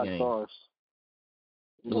and play the TikTok game. stars.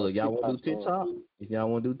 Them boys Look, y'all want to TikTok do stars. TikTok? If y'all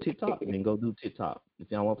want to do TikTok, then go do TikTok. If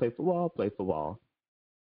y'all want to play football, play football.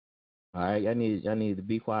 All right, y'all need to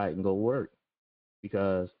be quiet and go work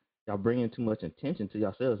because y'all bringing too much attention to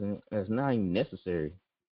yourselves and it's not even necessary.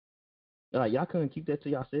 Like y'all couldn't keep that to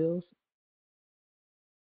yourselves.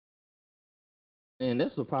 And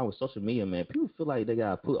that's the problem with social media, man. People feel like they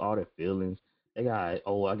gotta put all their feelings. They got,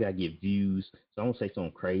 oh, I gotta get views, so I'm gonna say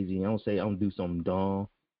something crazy. I'm gonna do something dumb.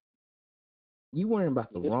 You worrying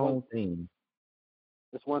about the It's one. wrong thing.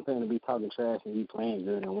 It's one thing to be talking trash and you playing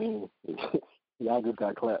good and winning. Y'all just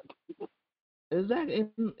got clapped. Exactly,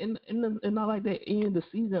 and not like they end the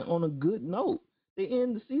season on a good note. They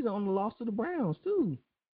end the season on the loss to the Browns too.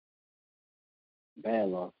 Bad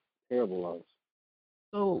loss. Terrible loss.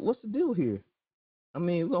 So what's the deal here? I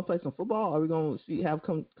mean, we're gonna play some football, or we're gonna have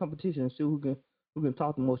competition and see who can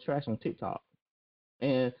talk the most trash on TikTok.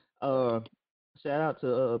 And shout out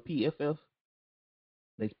to PFF.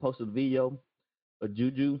 They posted a video of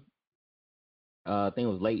Juju. I think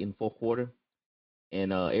it was late in the fourth quarter,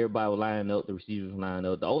 and everybody was lining up. The receivers were lining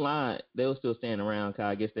up. The O line, they were still standing around. Cause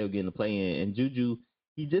I guess they were getting the play in. And Juju,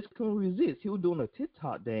 he just couldn't resist. He was doing a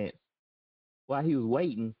TikTok dance while he was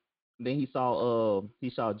waiting. Then he saw Johnson he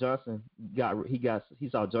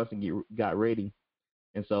saw Johnson got ready,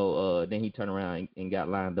 and so then he turned around and got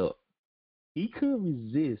lined up. He couldn't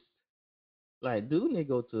resist. Like, dude need to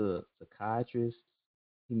go to a psychiatrist.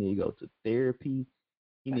 He need to go to therapy.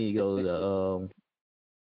 He need to go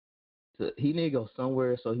he need to go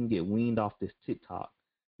somewhere so he can get weaned off this TikTok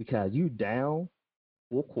because you down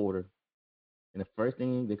for a quarter, and the first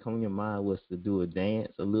thing that come in your mind was to do a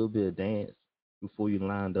little bit of dance before you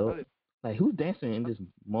lined up. Like, who's dancing in this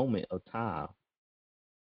moment of time?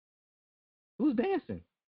 Who's dancing?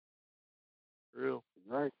 Real.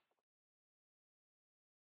 Right.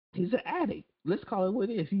 He's an addict. Let's call it what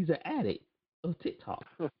it is. He's an addict of TikTok.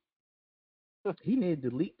 He need to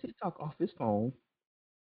delete TikTok off his phone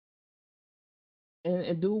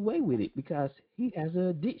and do away with it because he has an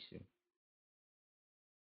addiction.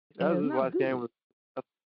 That And was it's his not last game. good.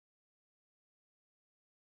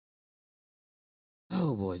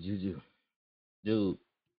 Oh boy, Juju. Dude,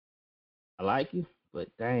 I like you, but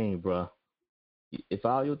dang, bro. If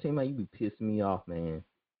all your teammates, you be pissing me off, man.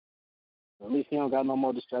 At least he don't got no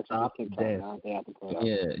more distractions on Stop the TikTok dance. now. They have to play out.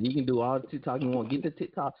 Yeah, you can do all the TikTok you want. Get the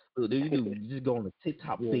TikTok. Look, you just go on the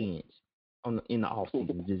TikTok Yeah. binge in the off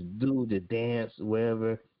season. Just do the dance,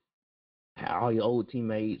 wherever. How all your old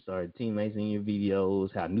teammates or teammates in your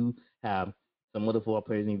videos. How some other football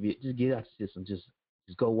players in your videos. Just get out the system. Just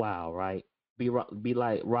go wild, right? Be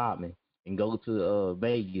like Rodman and go to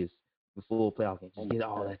Vegas before a playoff game. Just get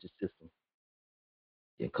all that your system.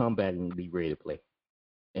 Then come back and be ready to play.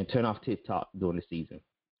 And turn off TikTok during the season.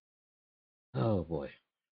 Oh boy.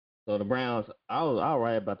 So the Browns, I was all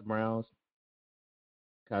right about the Browns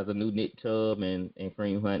because the new Nick Chubb and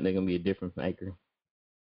Kareem Hunt, they're gonna be a different Baker.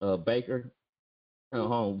 Baker,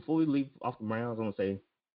 hold on. Before we leave off the Browns, I'm gonna say,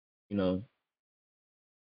 you know,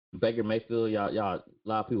 Baker Mayfield, y'all, a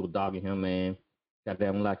lot of people dogging him, man. Got they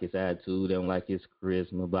don't like his attitude, they don't like his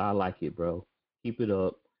charisma, but I like it, bro. Keep it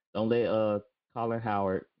up. Don't let Colin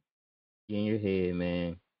Howard get in your head,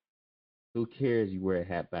 man. Who cares you wear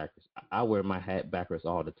hat backwards? I wear my hat backwards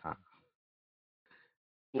all the time.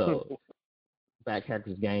 So back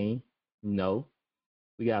hackers game, no.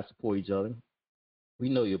 We gotta support each other. We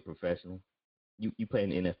know you're a professional. You play in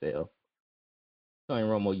the NFL. Tony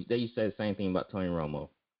Romo, they used to say the same thing about Tony Romo.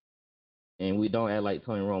 And we don't act like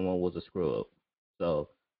Tony Romo was a screw up. So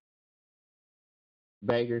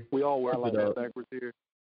Baker, We all wear keep like it that up. backwards here.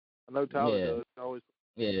 I know Tyler Yeah. does. He always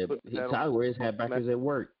Yeah. put his hat on. Tyler wears hat backers at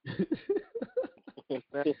work.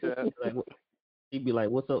 Snapchat. Like, he'd be like,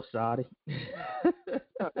 "What's up, Shotty?"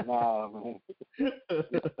 Nah, man.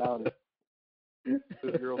 It's about it. This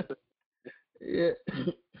girl said, Yeah.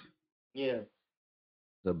 Yeah.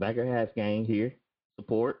 So Baker has game here.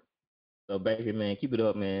 Support. So Baker, man, keep it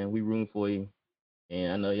up, man. We rooting for you.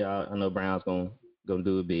 And I know Brown's gonna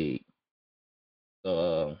do it big.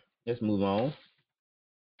 So let's move on.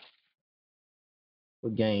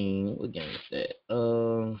 What game is that?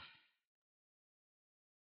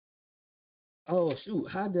 Oh shoot,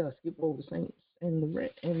 how did I skip over the Saints and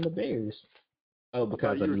the Bears? Oh, I thought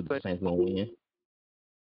because I you were knew the saying, Saints gonna win.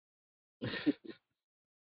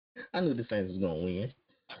 I knew the Saints was gonna win.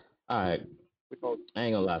 All right, because I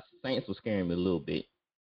ain't gonna lie, Saints was scaring me a little bit.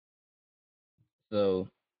 So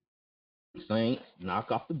Saints knock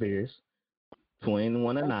off the Bears,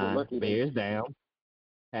 21-9. Lucky they Bears down.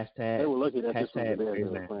 Hashtag They were lucky that this was the hashtag Bears Bears they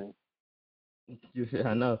were down. playing.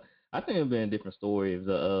 I know. I think it'd been a different story if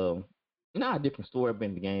the not a different story,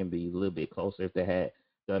 but the game be a little bit closer if they had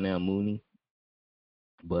Donnell Mooney.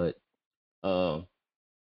 But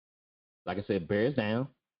like I said, Bears down.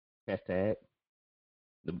 Hashtag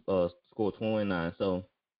the score 29. So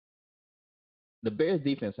the Bears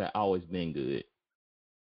defense had always been good.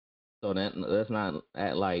 So let's not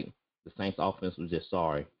act like the Saints offense was just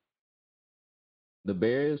sorry. The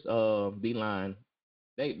Bears D line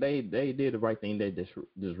they did the right thing. They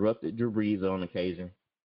disrupted Drew Brees on occasion.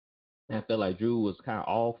 And I feel like Drew was kind of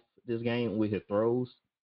off this game with his throws.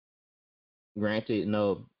 Granted,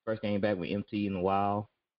 no first game back with MT in a while.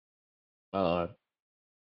 Feel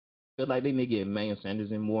like they need to get Emmanuel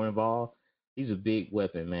Sanders in more involved. He's a big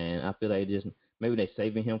weapon, man. I feel like maybe they're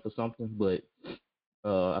saving him for something, but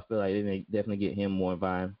I feel like they need to definitely get him more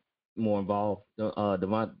involved.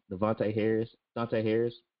 Dante Harris,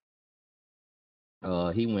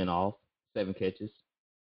 he went off 7 catches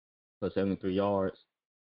for 73 yards.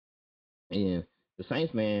 And the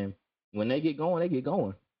Saints, man, when they get going, they get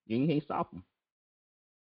going. You can't stop them.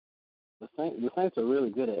 The Saints are really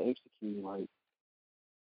good at executing. Like,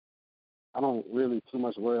 I don't really too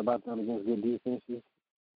much worry about them against good defenses.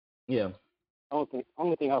 Yeah.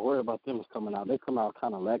 Only thing I worry about them is coming out. They come out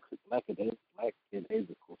kind of lackadaisical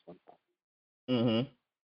sometimes. Mm-hmm.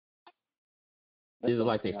 It's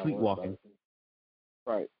like they sleepwalking.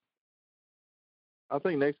 Right. I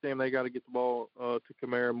think next game they got to get the ball to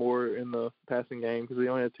Kamara more in the passing game because he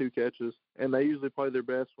only had 2 catches, and they usually play their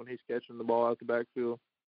best when he's catching the ball out the backfield.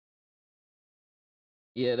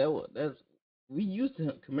 Yeah, we used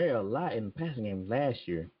Kamara a lot in the passing game last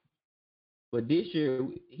year, but this year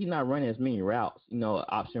he's not running as many routes,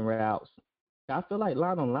 option routes. I feel like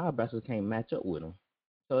line on linebackers can't match up with him,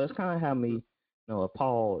 so that's kind of had me,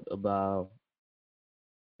 appalled about,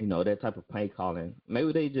 that type of play calling.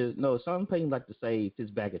 Maybe they just some teams like to say this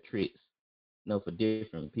bag of tricks, for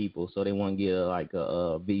different people, so they want to get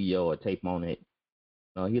a video or tape on it.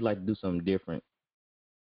 He'd like to do something different,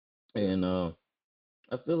 and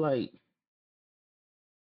I feel like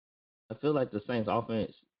the Saints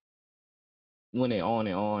offense, when they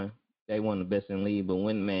on, they one of the best in the league. But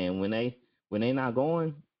when they not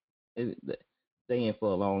going, they in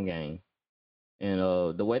for a long game. And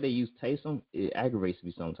the way they use Taysom, it aggravates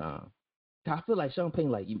me sometimes. I feel like Sean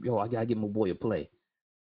Payton, like, yo, I gotta get my boy a play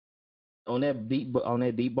on that deep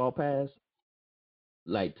ball pass.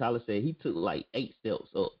 Like Tyler said, he took like 8 steps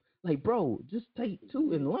up. Like, bro, just take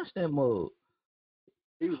 2 and launch that mug.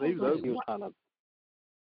 He was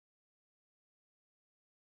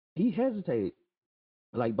He hesitated.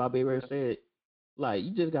 Like Bobby Ray said, like,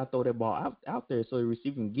 you just got to throw that ball out there so the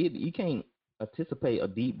receiver can get it. You can't anticipate a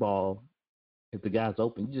deep ball if the guy's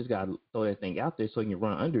open. You just got to throw that thing out there so you can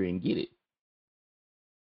run under it and get it.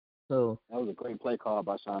 So that was a great play call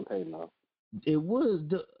by Sean Payton, though. It was.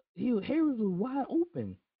 Harris was wide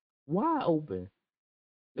open.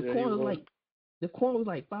 The corner was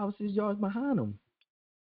like 5 or 6 yards behind him.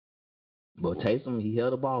 But Taysom, he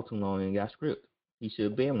held the ball too long and got stripped. He should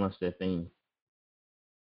have been launched that thing.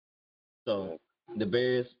 So the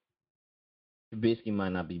Bears, Trubisky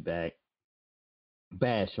might not be back.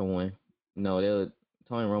 Bad showing. Tony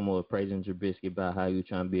Romo was praising Trubisky about how he was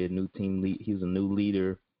trying to be a new team lead. He was a new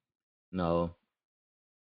leader. No,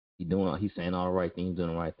 he's saying all the right things, doing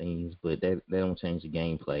the right things, but they don't change the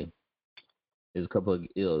gameplay. There's a couple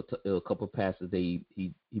of passes he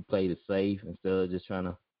played it safe instead of just trying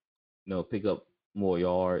to pick up more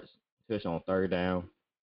yards, especially on third down.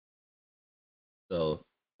 So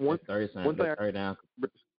third down.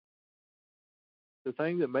 The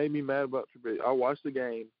thing that made me mad about Trubisky, I watched the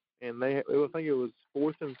game and I think it was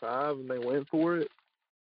 4th and 5 and they went for it,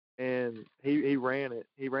 and he ran it.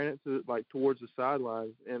 He ran it to towards the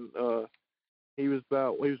sidelines, and he was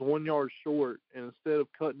 1 yard short, and instead of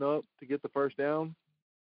cutting up to get the first down,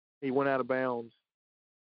 he went out of bounds.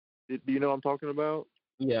 Do you know what I'm talking about?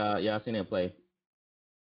 Yeah, I seen that play.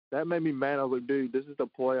 That made me mad. I was like, dude, this is the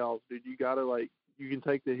playoffs, dude. You gotta you can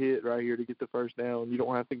take the hit right here to get the first down. You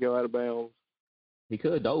don't have to go out of bounds. He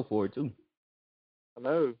could have dove for it too. I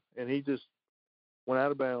know, and he just went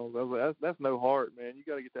out of bounds. I was like, that's no heart, man. You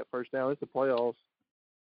got to get that first down. It's the playoffs.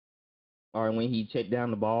 Or when he checked down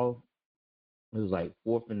the ball, it was like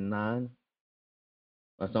 4th and 9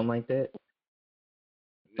 or something like that.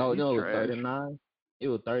 Yeah, it was 3rd and 9. It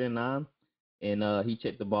was 3rd and 9, and he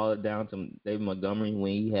checked the ball down to David Montgomery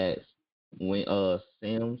when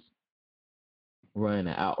Sims running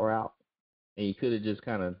an out route, and he could have just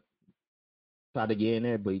kind of tried to get in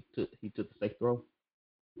there, but he took the safe throw,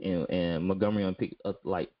 and Montgomery picked up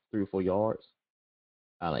like 3 or 4 yards.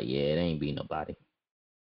 I like, yeah, it ain't beat nobody.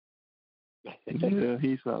 Yeah,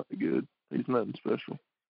 he's not good. He's nothing special.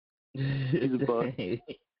 He's a bust.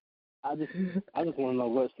 I just want to know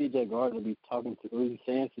what C.J. Gardner be talking to, what he's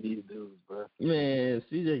saying to these dudes, bro. Man,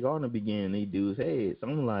 CJ Gardner began these dudes' heads.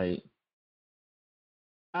 I'm like,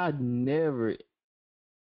 I never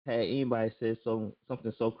had anybody say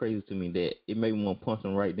something so crazy to me that it made me want to punch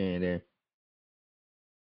him right there and there.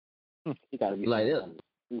 He got to be Like kind of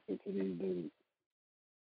stupid to these dudes.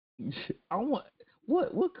 I want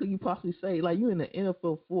what could you possibly say? Like you in the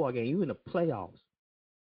NFL football game, you in the playoffs.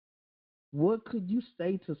 What could you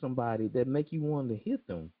say to somebody that make you want to hit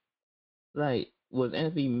them? Like was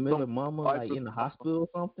Anthony Miller mama Wife like or in the mama. hospital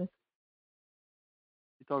or something?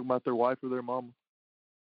 You talking about their wife or their mama?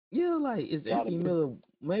 Yeah, like is Gotta Anthony be.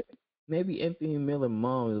 Miller maybe Anthony Miller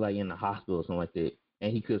mom is like in the hospital or something like that,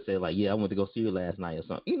 and he could say like, yeah, I went to go see her last night or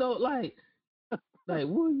something. You know, like what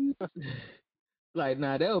are you like?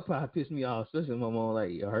 Nah, that would probably piss me off, especially if my mom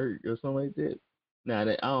like hurt or something like that. Nah,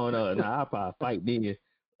 that I don't know. Nah, I'll probably fight then.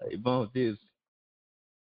 Like bump this.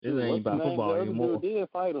 This Dude, ain't what's the about name? The football other anymore. dude did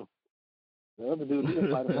fight him. The other dude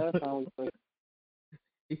did fight him last time we played.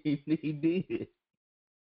 He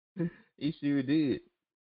did. He sure did.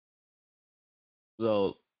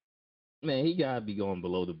 So man, he gotta be going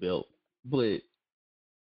below the belt. But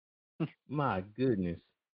my goodness.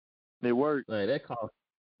 It worked. Like that cost.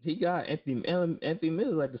 He got Anthony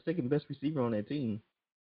Miller like the second best receiver on that team.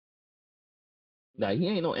 Like he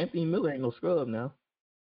ain't no Anthony Miller ain't no scrub now,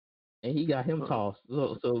 and he got him tossed.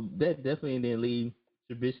 So that definitely didn't leave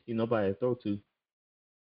Trubisky nobody to throw to.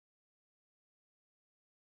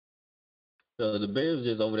 So the Bears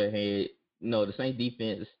just over their head. The same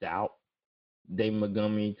defense is stout. David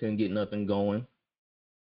Montgomery couldn't get nothing going.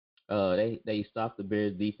 They stopped the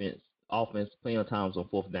Bears defense offense plenty of times on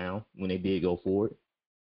fourth down when they did go for it.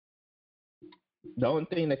 The only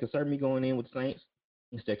thing that concerned me going in with the Saints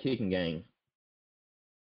is their kicking game.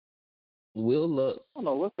 Will Lutz I don't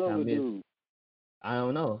know what's up had with missed. dude. I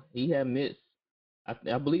don't know. He had missed.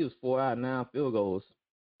 I believe it was 4 out of 9 field goals.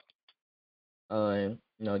 The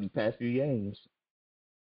past few games.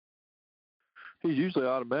 He's usually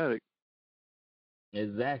automatic.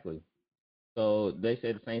 Exactly. So they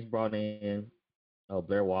said the Saints brought in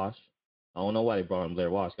Blair Walsh. I don't know why they brought in Blair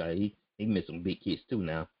Walsh, guy. He missed some big kicks too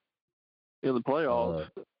now. In the playoffs.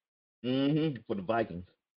 For the Vikings.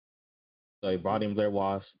 So they brought in Blair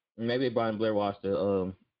Walsh. Maybe they brought in Blair Walsh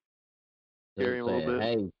to Carry him a say, little bit.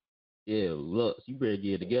 hey, yeah, look, you better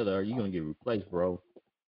get it together or you're gonna get replaced, bro.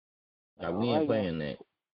 Like we ain't playing that.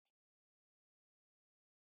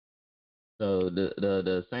 So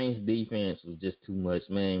the Saints defense was just too much,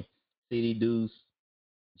 man. CD Deuce,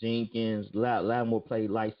 Jenkins, Lattimore played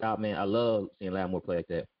lights out, man. I love seeing Lattimore play like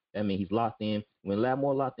that. That means he's locked in. When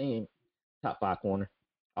Lattimore locked in, top 5 corner,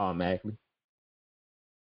 automatically.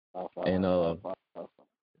 And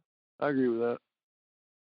I agree with that.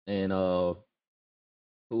 and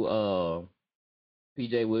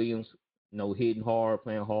PJ Williams, hitting hard,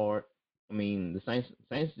 playing hard. I mean, the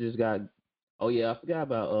Saints just got. Oh yeah, I forgot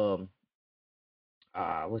about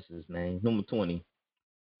what's his name? Number 20,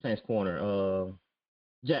 Saints corner,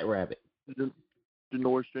 Jack Rabbit.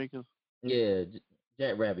 Janoris Jenkins. Yeah,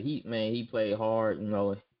 Jack Rabbit. He played hard.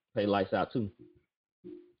 Played lights out too.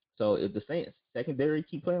 So if the Saints secondary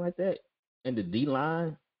keep playing like that, and the D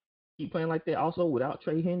line keep playing like that, also without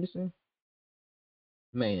Trey Henderson,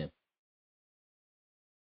 man,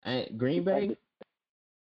 and Green Bay,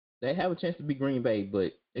 they have a chance to beat Green Bay,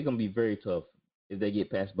 but it's gonna be very tough if they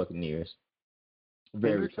get past Buccaneers.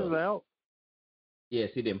 Very Henderson's tough. out. Yes,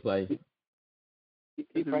 he didn't play.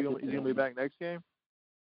 He's gonna be back next game.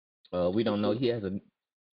 We don't know. He has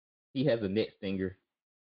a neck stinger.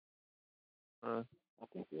 I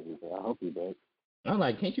think he'll be back. I hope he's back. I'm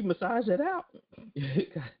like, can't you massage that out?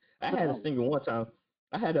 I had a stinger one time.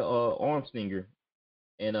 I had a arm stinger,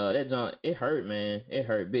 and that joint, it hurt, man. It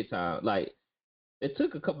hurt big time. Like it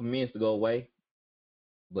took a couple minutes to go away,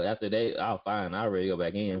 but after that, I was fine. I ready to go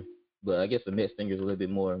back in. But I guess the neck stinger is a little bit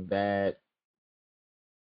more bad.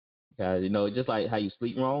 Because just like how you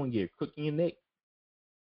sleep wrong, you get a crook in your neck.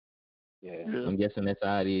 Yeah. I'm guessing that's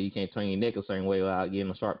how it is. You can't turn your neck a certain way without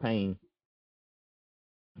getting a sharp pain.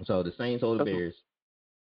 So the Saints or the Bears.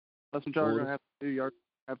 That's what y'all are gonna have to do. Y'all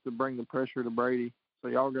have to bring the pressure to Brady. So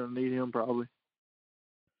y'all are gonna need him probably.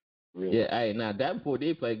 Really? Yeah, hey, now Davenport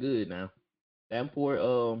did play good now. Davenport,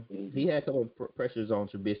 he had a couple of pressures on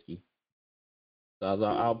Trubisky. So I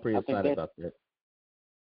was pretty excited about that.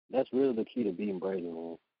 That's really the key to beating Brady,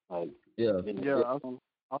 man. Like,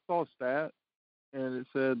 I saw a stat, and it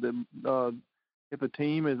said that if a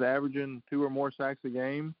team is averaging 2 or more sacks a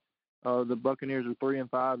game, The Buccaneers are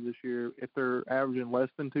 3-5 this year. If they're averaging less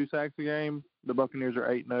than 2 sacks a game, the Buccaneers are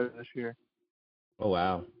 8-0 this year. Oh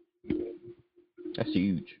wow, that's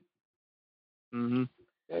huge. Mhm.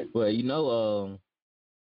 Well,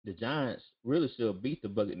 the Giants really should beat the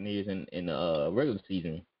Buccaneers in the regular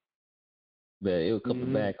season, but it was a couple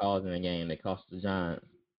bad calls in the game that cost the Giants.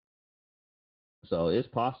 So it's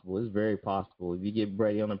possible. It's very possible. If you get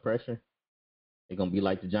Brady under pressure, it's gonna be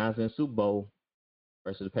like the Giants in the Super Bowl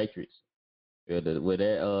versus the Patriots. Where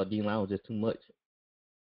that D line was just too much.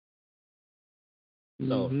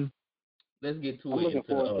 So let's get to I'm it. looking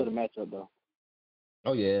forward to the matchup though.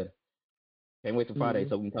 Oh yeah, can't wait till Friday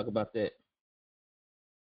so we can talk about that.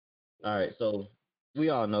 All right, so we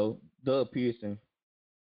all know Doug Pearson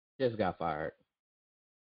just got fired.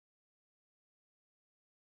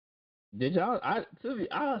 Did y'all? I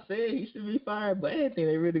said he should be fired, but I didn't think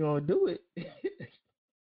they really gonna do it.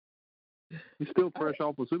 He's still fresh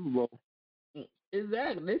off the Super Bowl.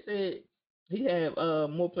 Exactly. They said he had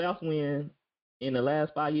more playoff wins in the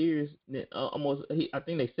last 5 years than almost. I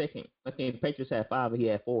think they second. I think the Patriots had 5, and he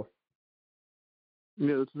had 4.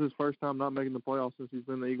 Yeah, this is his first time not making the playoffs since he's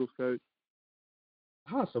been the Eagles coach.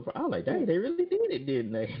 I was surprised. I was like, dang, they really did it,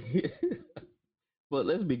 didn't they? But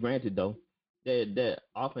let's be granted though, that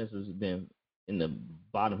offense has been in the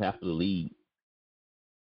bottom half of the league.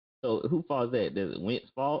 So who fault is that? Is it Wentz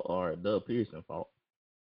fault or Doug Pearson fault?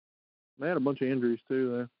 They had a bunch of injuries too,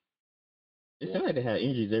 though. It seems like they have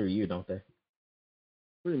injuries every year, don't they?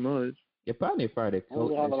 Pretty much. They probably need to fire their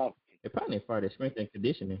coach. They probably need to fire their strength and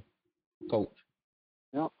conditioning coach.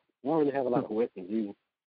 No, they don't really have a lot of weapons either.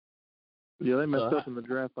 Yeah, they messed up in the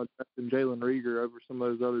draft by drafting Jalen Reagor over some of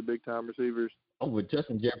those other big time receivers. Over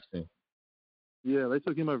Justin Jefferson. Yeah, they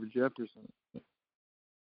took him over Jefferson.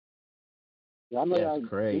 Yeah, I know That's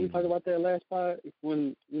crazy. Did we talk about that last part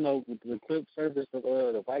when, the clip surfaced of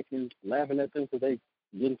the Vikings laughing at them because they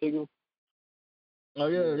didn't pick them? Oh,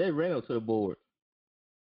 yeah, they ran up to the board.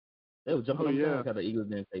 They were jumping up down because the Eagles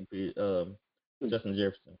didn't take Justin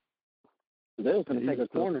Jefferson. They were going to take a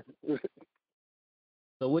corner.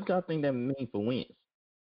 So what y'all think that means for Wentz?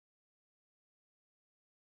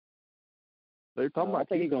 They're talking about I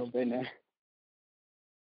think he's going to stay now.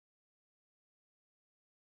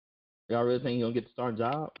 Y'all really think he's going to get the starting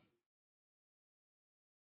job?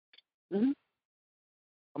 Mm-hmm.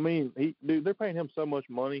 I mean, they're paying him so much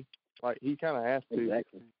money. Like, he kind of has to.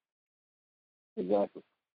 Exactly.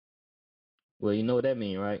 Well, you know what that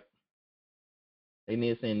means, right? They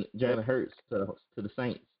need to send Jalen Hurts to the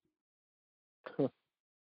Saints.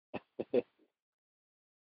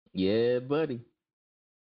 Yeah, buddy.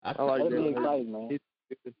 I like that. Exciting, man.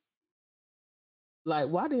 Like,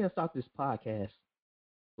 why didn't I start this podcast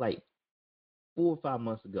like 4 or 5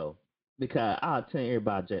 months ago? Because I'll tell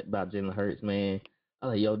everybody about Jalen Hurts, man. I'm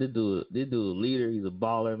like, yo, this dude a leader. He's a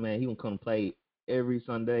baller, man. He gonna come play every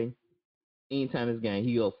Sunday. Anytime this game,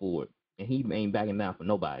 he up for it, and he ain't backing down for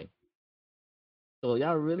nobody. So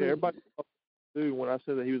y'all really? Yeah, everybody too when I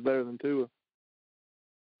said that he was better than Tua.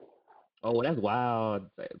 Oh, that's wild.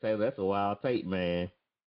 That's a wild take, man.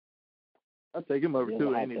 I'd take him over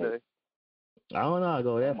Tua any day. I don't know. I'll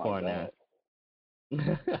go that far now.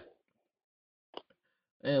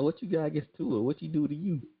 Man, what you got against Tua? What you do to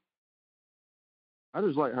you? I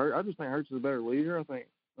just like Hurts. I just think Hurts is a better leader. I think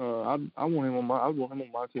I want him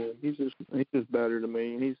on my team. He's just better to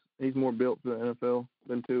me, and he's more built for the NFL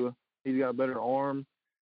than Tua. He's got a better arm.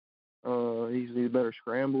 He's a better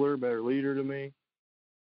scrambler, better leader to me.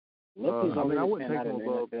 I wouldn't take him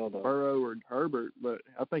above Burrow or Herbert, but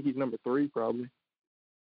I think he's number 3 probably.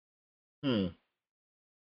 Man,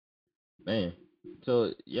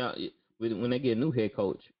 so yeah, when they get a new head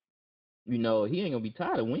coach, he ain't gonna be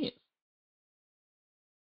tired of Wentz.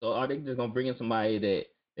 So are they just gonna bring in somebody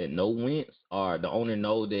that know Wentz, or the owner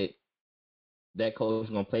know that coach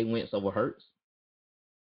is gonna play Wentz over Hurts?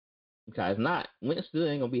 Because not, Wentz still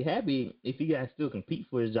ain't gonna be happy if he guys still compete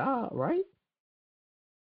for his job, right?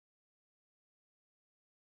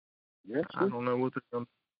 Yeah, I don't know what they're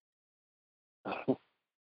going.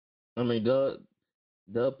 I mean,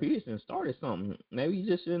 Doug Pearson started something. Maybe he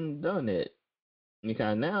just shouldn't have done that.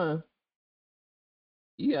 Because now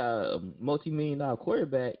you got a multi-million-dollar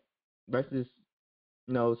quarterback versus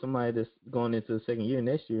somebody that's going into the second year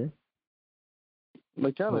next year.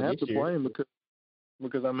 They kind of have to play him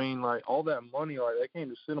because I mean, like, all that money, like, they can't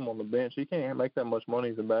just sit him on the bench. He can't make that much money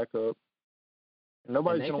as a backup. And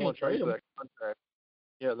nobody's going to want to trade that contract.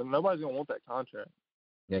 Yeah, nobody's going to want that contract.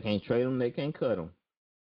 They can't trade him. They can't cut him.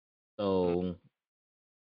 So, you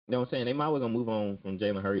know what I'm saying? They might as well move on from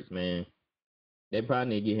Jalen Hurts, man. They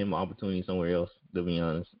probably need to give him an opportunity somewhere else, to be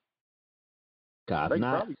honest. They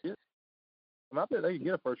probably get I bet they could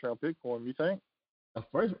get a first-round pick for him. You think? A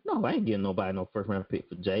first? No, I ain't getting nobody no first round pick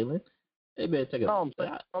for Jalen. They better take a. No, I'm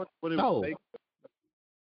saying what it no. would take.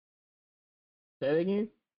 Say that again.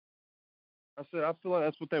 I said I feel like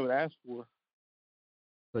that's what they would ask for.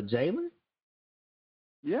 For Jalen?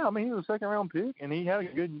 Yeah, I mean he was a second-round pick, and he had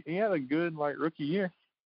a good like rookie year.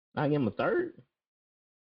 I give him a third.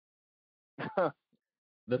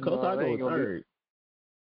 The close I go third.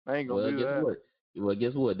 I ain't gonna do that. Well,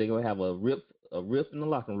 guess what? They're gonna have a rift in the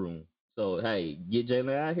locker room. So hey, get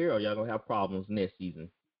Jalen out here, or y'all gonna have problems next season.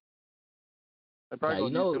 They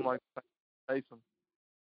probably gonna use him like Taysom.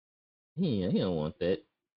 He don't want that.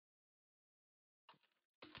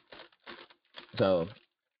 So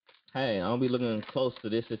hey, I'll be looking close to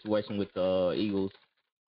this situation with the Eagles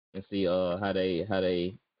and see how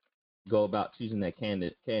they go about choosing that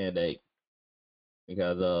candidate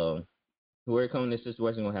because whoever comes in this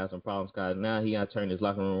situation gonna have some problems. Cause now he gotta turn his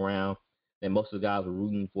locker room around. And most of the guys were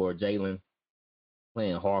rooting for Jalen,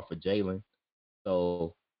 playing hard for Jalen.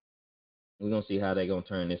 So we're gonna see how they're gonna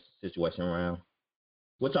turn this situation around.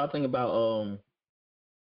 What y'all think about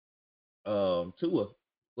Tua?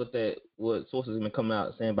 What sources have been coming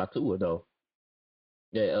out saying about Tua though?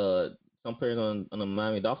 That some players on the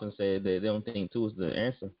Miami Dolphins said that they don't think Tua's the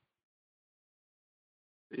answer.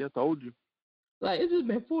 Yeah, I told you. Like it's just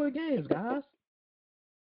been 4 games, guys.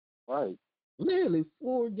 Right. Literally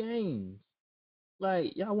 4 games.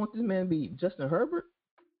 Like y'all want this man to be Justin Herbert?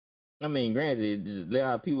 I mean, granted, there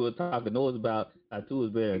are people talking noise about how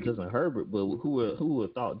Tua's better than Justin Herbert, but who would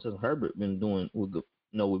have thought Justin Herbert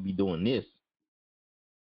would be doing this?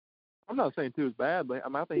 I'm not saying Tua's bad, but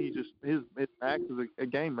I think he just his acts as a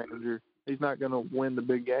game manager. He's not gonna win the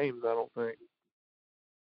big games. I don't think.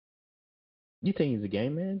 You think he's a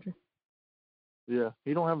game manager? Yeah,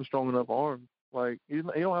 he don't have a strong enough arm. Like he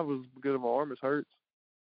don't have as good of an arm as Hurts.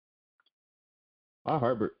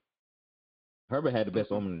 Herbert. Herbert had the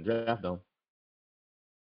best arm in the draft, though.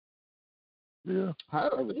 Yeah.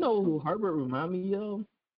 You know who Herbert remind me of?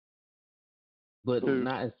 But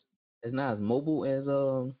not as mobile as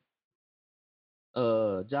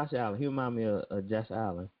Josh Allen. He remind me of Josh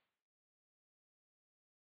Allen.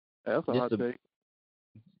 That's a hot take.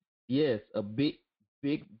 Yes, a big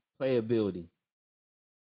playability.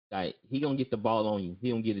 Like he gonna get the ball on you.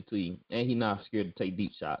 He gonna get it to you, and he not scared to take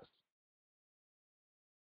deep shots.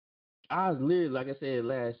 I was literally, like I said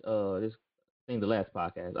the last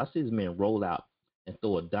podcast, I see this man roll out and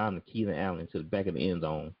throw a dime to Keelan Allen to the back of the end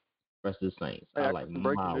zone. Rest of the Saints. Hey, I like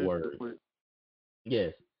my word.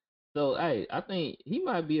 Yes. So hey, I think he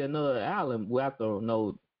might be another Allen. We have to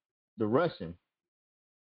know the rushing.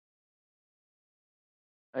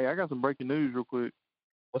 Hey, I got some breaking news real quick.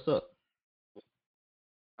 What's up?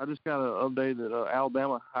 I just got an update that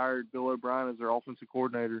Alabama hired Bill O'Brien as their offensive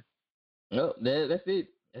coordinator. Oh, that's it.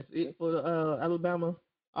 That's it for the Alabama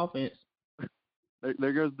offense.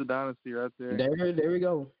 There goes the dynasty right there. There we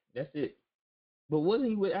go. That's it. But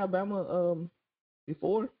wasn't he with Alabama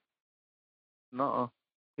before? Nuh-uh.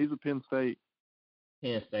 He's at Penn State.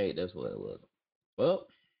 Penn State, that's what it was. Well,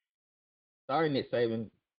 sorry, Nick Saban.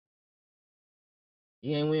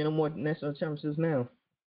 You ain't winning no more national championships now.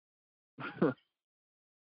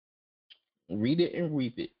 Read it and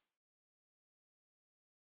reap it.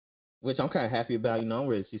 Which I'm kind of happy about. I'm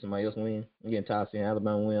ready to see somebody else win. I'm getting tired of seeing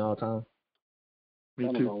Alabama win all the time.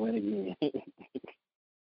 Me too. Win again.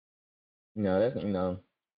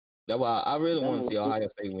 That's why I really want to see Ohio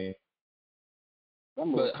State win.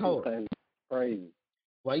 But hold on. Crazy.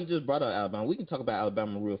 Why you just brought up Alabama? We can talk about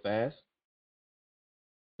Alabama real fast.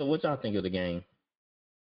 So what y'all think of the game?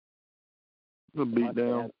 The beat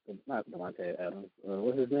down. Not Devontae Adams.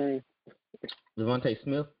 What's his name? Devontae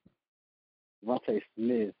Smith? Devontae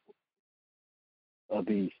Smith. A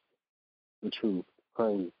beast. The truth.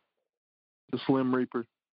 Crazy. The Slim Reaper.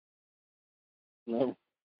 No.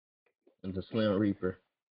 The Slim Reaper.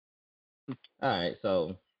 All right,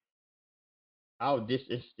 so I was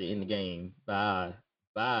disinterested in the game by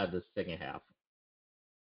the second half.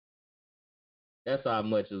 That's how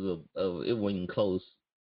much of it wasn't close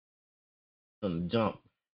from the jump.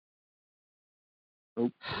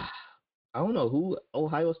 Nope. I don't know who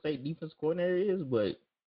Ohio State defense coordinator is, but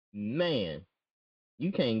man,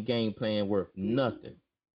 you can't game plan worth nothing.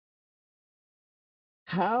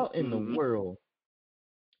 How in the world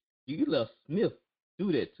do you let Smith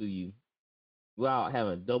do that to you without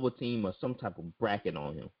having a double team or some type of bracket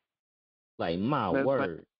on him? Like,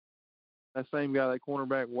 word. That same guy, that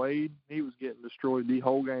cornerback Wade, he was getting destroyed the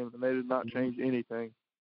whole game, and they did not change anything.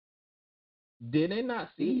 Did they not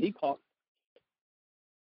see? He caught.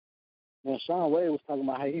 Well, Sean Wade was talking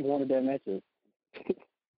about how he wanted that matchup.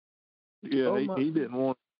 Yeah, Oh he, my! he didn't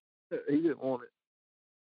want he didn't want it.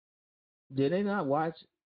 Did they not watch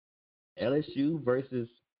LSU versus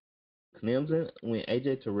Clemson when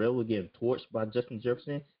AJ Terrell was getting torched by Justin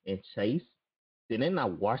Jefferson and Chase? Did they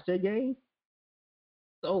not watch that game?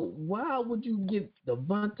 So why would you give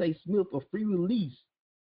Devontae Smith a free release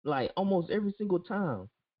like almost every single time?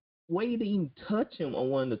 Wade didn't even touch him on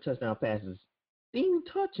one of the touchdown passes. They didn't even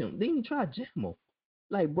touch him. They didn't even try to jam him.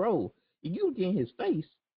 Like, bro, if you get in his face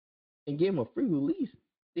and give him a free release,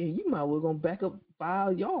 then you might well gonna back up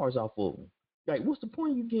 5 yards off of him. Like, what's the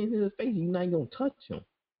point of you getting in his face and you're not gonna touch him?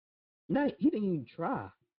 Not, he didn't even try.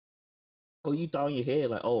 Oh, you thought in your head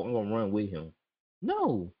like, oh, I'm gonna run with him.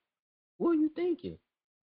 No. What are you thinking?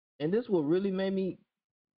 And this what really made me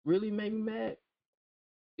mad.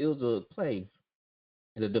 It was a play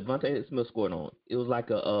that Devontae Smith scored on. It was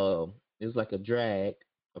like a drag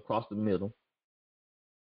across the middle.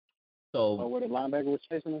 Oh, So where the linebacker was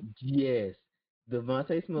chasing him? yes,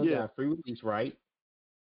 Devontae Smith Yeah. got a free release, right?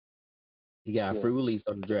 He got a Yeah. free release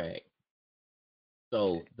on the drag.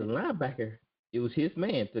 So the linebacker, it was his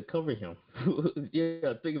man to cover him.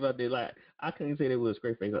 Yeah, think about that. Like I couldn't say that with a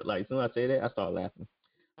straight face. Like as soon as I say that, I start laughing.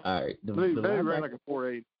 All right, the They ran linebacker like a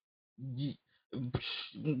 4.8.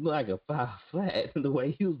 like a 5 flat the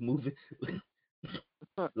way he was moving.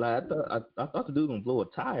 Like I thought the dude gonna blow a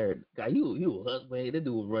tire. God, he was hustling. That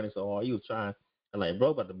dude was running so hard. He was trying. And like bro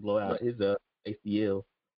about to blow out his ACL.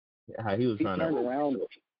 How he was He trying turned to around.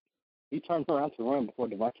 He turned around to run before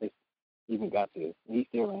Devontae even got there. He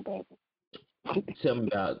still ran past him. tell me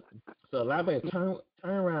about. It. So linebacker turn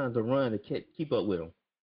around to run to keep up with him.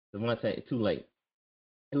 Devontae too late.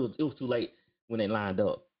 It was too late when they lined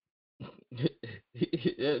up.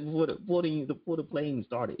 Before the play even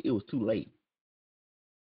started, it was too late.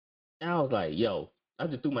 And I was like, yo, I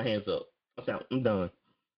just threw my hands up. I said, I'm done.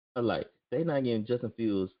 I'm like, they not getting Justin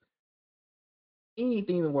Fields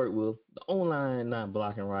anything to work with. The O-line not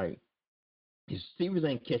blocking right. His receivers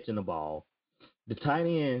ain't catching the ball. The tight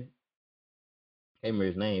end, can't remember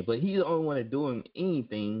his name, but he's the only one that doing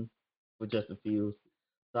anything for Justin Fields.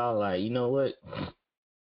 So I was like, you know what?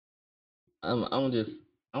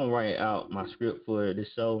 I'm writing out my script for this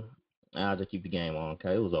show. And I'll just keep the game on.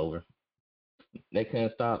 Okay, it was over. They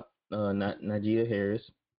couldn't stop Najee Harris.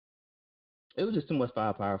 It was just too much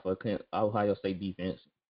firepower for Ohio State defense.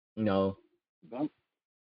 You know, they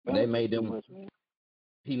Bama's made too them. much, man.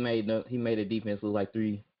 He made the defense look like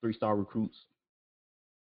three-star recruits.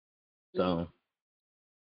 So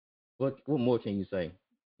what more can you say?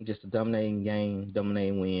 Just a dominating game,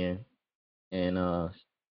 dominating win, and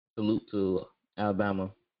salute to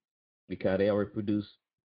Alabama because they already produce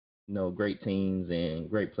great teams and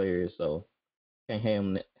great players. So can't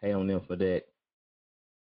hate on them for that.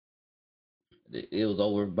 It was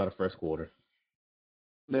over by the first quarter.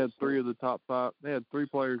 They had three of the top five. They had three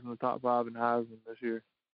players in the top five in Heisman this year.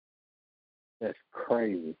 That's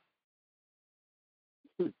crazy.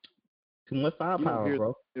 Too much firepower,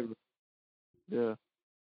 bro. Yeah.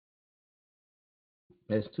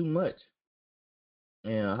 That's too much.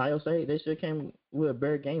 And Ohio State, they should came with a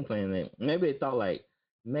better game plan. Then maybe they thought like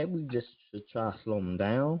maybe we just should try to slow them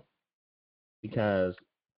down because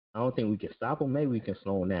I don't think we can stop them. Maybe we can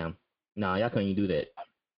slow them down. Nah, y'all can't even do that.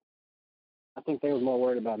 I think they was more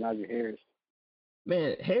worried about Najee Harris.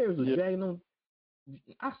 Man, Harris was dragging them.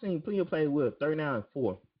 I seen plenty of players with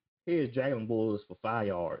 39-4. Harris dragging them bulls for 5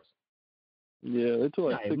 yards. Yeah, they took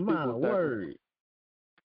like Like, 6 my people. word.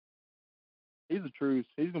 He's a truth.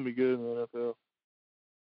 He's gonna be good in the NFL.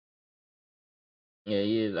 Yeah,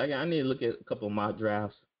 he is. I need to look at a couple of mock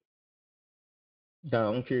drafts.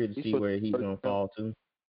 I'm curious to see where he's gonna fall to.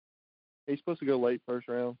 He's supposed to go late first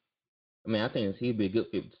round. I mean, I think he'd be a good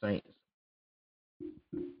fit with the Saints.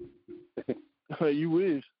 You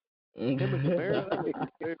wish. Him and Kamara.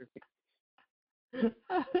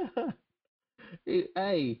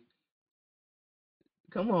 Hey,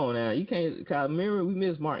 come on now. You can't. Cause remember, we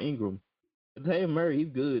missed Mark Ingram. Taylor Murray, he's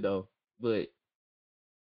good though, but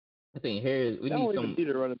I think Harris. We Y'all need don't even need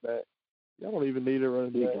a running back. Y'all don't even need a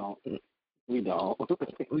running back. We don't.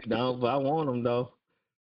 We don't, but I want him though.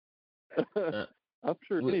 I'm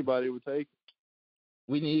sure anybody would take.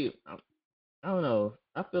 We need. I don't know.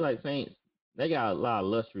 I feel like Saints. They got a lot of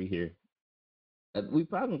luxury here. We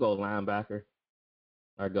probably can go linebacker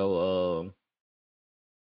or go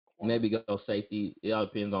maybe go safety. It all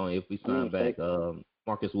depends on if we sign back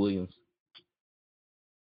Marcus Williams.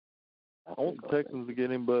 I want the Texans to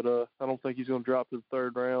get him, but I don't think he's going to drop to the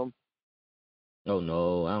third round. Oh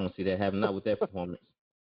no, I don't see that happening. Not with that performance.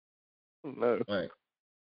 No. All right.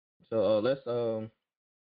 So let's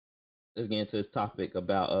get into this topic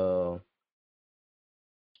about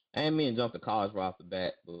I ain't mean to jump the college right off the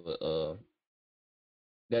bat, but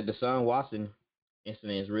that Deshaun Watson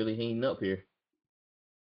incident is really heating up here.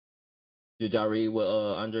 Did y'all read what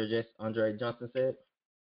Andre Johnson said?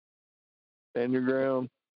 Stand your ground.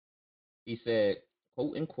 He said,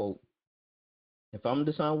 quote unquote, if I'm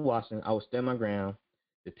Deshaun Watson, I will stand my ground.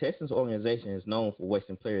 The Texans organization is known for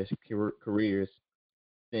wasting players' careers.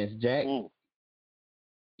 Since Jack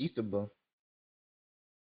Easterby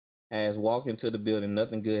has walked into the building,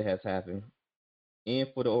 nothing good has happened. And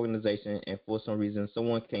for the organization, and for some reason,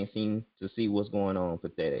 someone can't seem to see what's going on.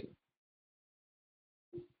 Pathetic.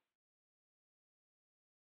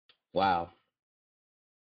 Wow.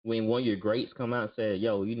 When one of your greats come out and said,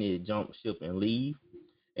 yo, you need to jump ship and leave,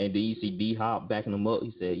 and then you see D-Hop backing him up,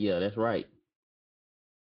 he said, yeah, that's right.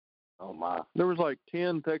 Oh, my. There was like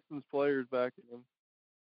 10 Texans players backing him,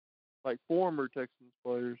 like former Texans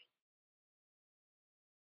players.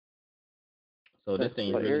 So this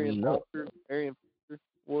thing like really heating up. Arian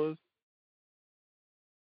was.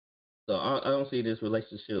 So I don't see this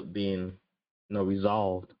relationship being,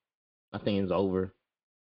 resolved. I think it's over.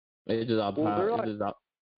 It's just all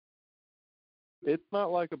It's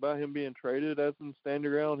not like about him being traded as in stand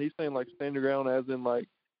your ground. He's saying like stand your ground as in like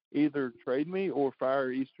either trade me or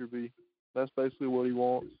fire Easterby. That's basically what he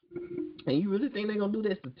wants. And you really think they're gonna do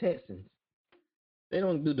this to Texans? They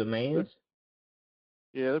don't do demands.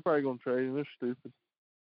 Yeah, they're probably gonna trade him. They're stupid.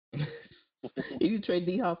 If you trade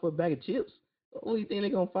D-Hop for a bag of chips, what do you think they're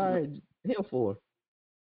gonna fire him for?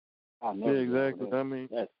 I know. Yeah, exactly. I mean,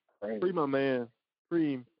 that's crazy. Free my man.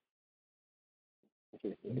 Free him.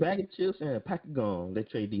 Bag of chips and a pack of gum. They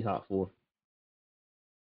trade D-Hop for.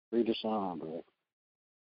 Free Deshaun, bro.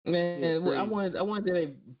 Man, Yeah, I wanted them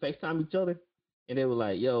to FaceTime each other, and they were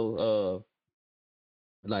like, "Yo,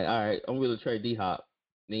 like, all right, I'm willing to trade D-Hop."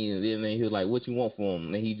 Then he was like, "What you want for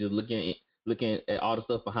him?" And he just looking at all the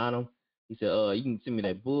stuff behind him. He said, you can send me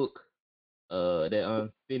that book,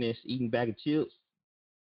 that unfinished eating bag of chips.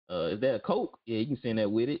 Is that a Coke? Yeah, you can send that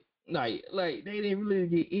with it." Like they didn't really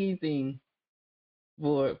get anything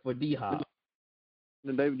for D-Hop.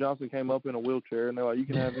 Then David Johnson came up in a wheelchair, and they're like, "You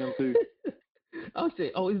can have him too." I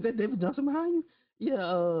said, "Oh, is that David Johnson behind you?"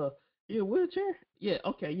 Yeah, yeah, wheelchair. Yeah,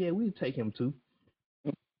 okay, yeah, we'll take him too.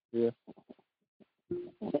 Yeah.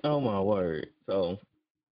 Oh my word! So,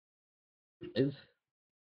 it's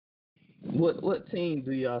what team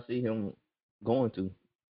do y'all see him going to?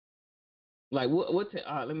 Like what?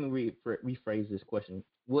 Let me rephrase this question.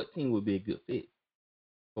 What team would be a good fit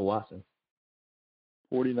for Watson?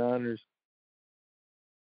 49ers.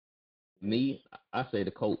 Me, I say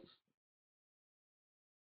the Colts.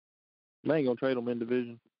 They ain't gonna trade him in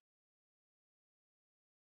division.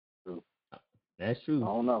 That's I true.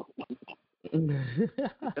 don't know.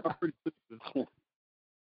 They're pretty stupid.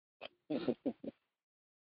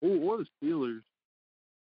 Ooh, what are Steelers?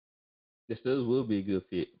 The Steelers will be a good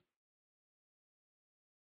fit.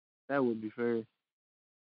 That wouldn't be fair.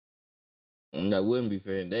 That wouldn't be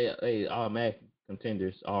fair. They automatic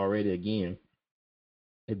contenders already again.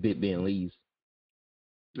 A bit being leaves.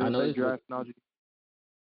 I know this draft Najee.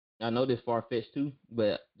 I know this far fetched too,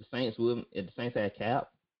 but the Saints would if the Saints had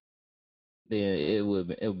Cap, then it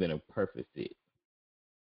would have been a perfect fit.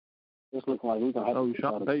 It's looking like we can have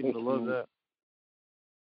Sean Payton would love that.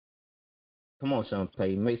 Come on, Sean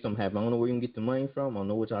Payton, make something happen. I don't know where you can get the money from. I don't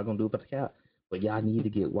know what y'all gonna do about the Cap, but y'all need to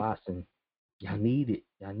get Watson. Y'all need it.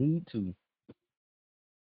 Y'all need to.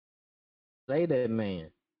 Say that,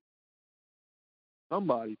 man.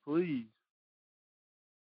 Somebody, please.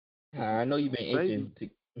 I know you've been itching to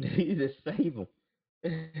just save him.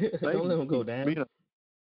 Don't let him go down.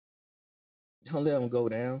 Don't let him go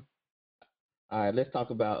down. All right, let's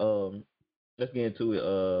talk about let's get into it.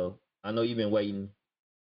 I know you've been waiting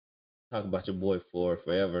to talk about your boy for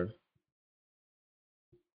forever.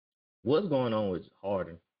 What's going on with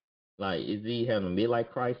Harden? Like, is he having a midlife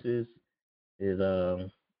crisis? Is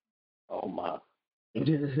Oh my. is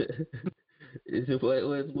it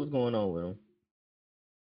what's going on with him?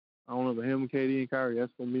 I don't know, but him and KD and Kyrie,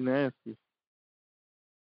 that's gonna be nasty.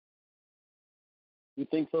 You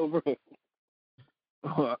think so,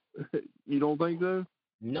 bro? You don't think so?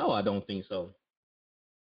 No, I don't think so.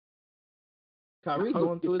 Kyrie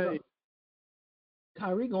going through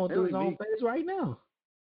his own phase right now.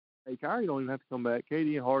 Hey, Kyrie don't even have to come back.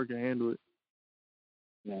 KD and Harden can handle it.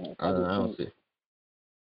 Yeah, I don't see.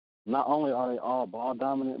 Not only are they all ball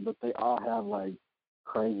dominant, but they all have like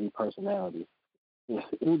crazy personalities.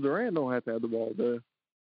 Well, Durant don't have to have the ball though.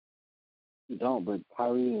 You don't, but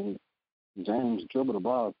Kyrie and James dribble the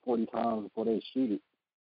ball 40 times before they shoot it.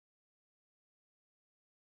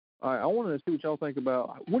 All right, I wanted to see what y'all think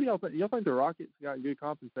about. What do y'all think? Y'all think the Rockets got good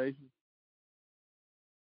compensation?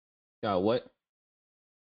 Got what?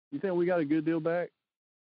 You think we got a good deal back?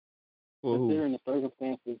 For who? Considering the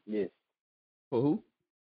circumstances, yes. For who?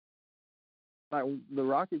 Like the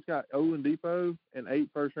Rockets got Oladipo and 8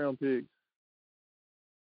 first-round picks.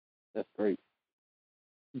 That's great.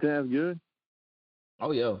 You think that's good?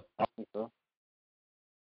 Oh yeah. I think so.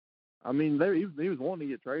 I mean, he was wanting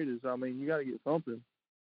to get traded, so I mean, you got to get something.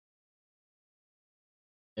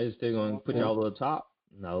 Is still gonna put y'all over the top?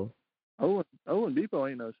 No. Oladipo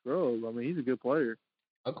ain't no scrub. I mean, he's a good player.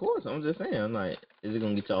 Of course, I'm just saying. I'm like, is it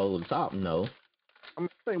gonna get y'all over the top? No. I mean,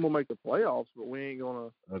 I think we'll make the playoffs, but we ain't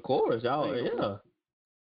gonna. Of course, y'all. Ain't gonna- Yeah.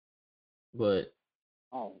 But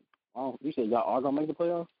You said y'all are gonna make the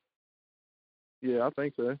playoffs? Yeah, I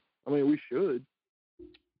think so. I mean, we should.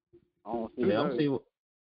 I don't see. yeah, I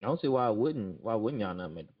don't see why wouldn't y'all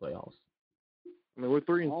not make the playoffs? I mean, we're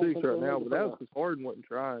 3 and I don't 6 think right they'll now, make but the that was playoffs. because Harden wasn't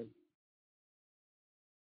trying.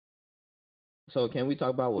 So can we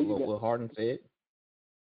talk about what Harden said?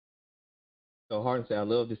 So Harden said, "I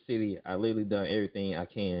love the city. I literally done everything I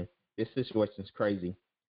can. This situation is crazy.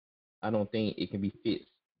 I don't think it can be fixed.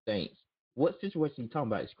 Thanks." What situation you talking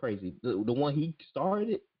about is crazy? The one he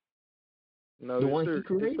started? No, The one he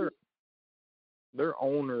created? Their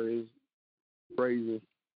owner is crazy.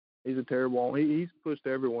 He's a terrible owner. He's pushed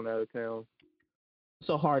everyone out of town.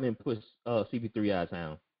 So Harden pushed CP3 out of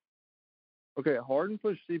town. Okay, Harden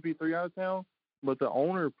pushed CP3 out of town, but the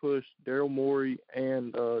owner pushed Daryl Morey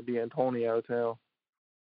and D'Antoni out of town.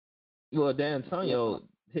 Well, D'Antonio,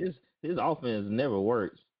 his offense never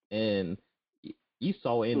works, and you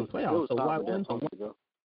saw it in the playoffs. So why wouldn't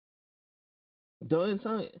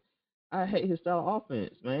D'Antoni? I hate his style of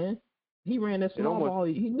offense, man. He ran that small ball.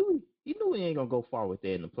 He knew he ain't gonna go far with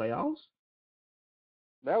that in the playoffs.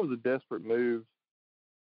 That was a desperate move.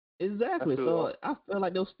 Exactly. So I felt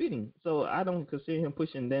like they were spitting. So I don't consider him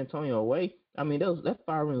pushing D'Antonio away. I mean, that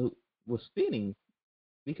firing was spitting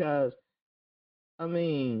because I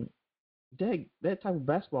mean that type of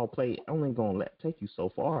basketball play only gonna take you so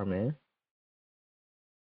far, man.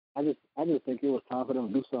 I just think it was time for them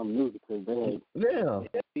to do something new because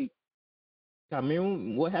they I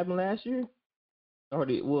remember what happened last year?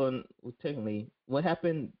 Technically, what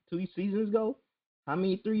happened 2 seasons ago? How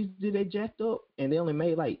many threes did they jack up? And they only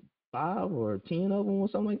made like 5 or 10 of them or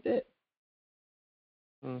something like that?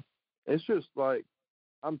 It's just like,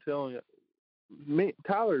 I'm telling you,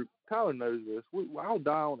 Tyler knows this. I'll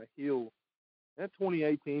die on a hill. That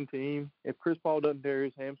 2018 team, if Chris Paul doesn't tear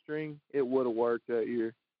his hamstring, it would have worked that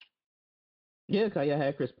year. Yeah, because you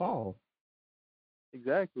had Chris Paul.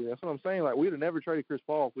 Exactly. That's what I'm saying. Like, we'd have never traded Chris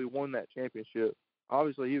Paul if we won that championship.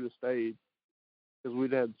 Obviously, he would have stayed because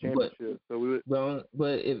we'd had the championship.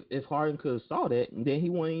 But if Harden could have saw that, then he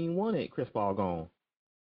wouldn't even want Chris Paul gone.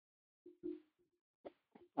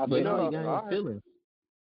 I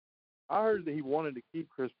heard that he wanted to keep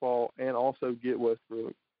Chris Paul and also get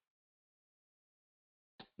Westbrook.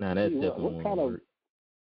 Now that's definitely what kind of?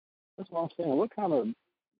 That's what I'm saying. What kind of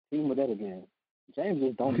team would that have been? James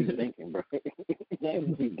just don't be thinking, bro.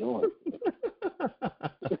 James be doing.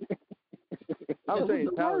 I'm saying,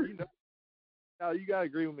 Tyler, you gotta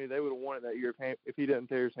agree with me. They would have won it that year if he didn't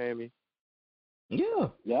tear his hammy. Yeah,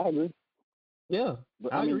 I agree. Yeah,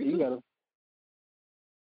 but I agree. You gotta.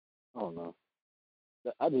 I don't know.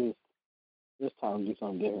 This time do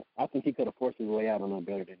something different. I think he could have forced his way out a little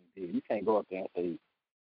better than he did. You can't go up there and say.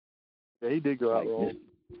 Yeah, he did go out wrong.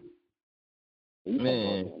 You can't go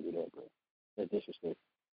up there and do that, bro. That's disrespect.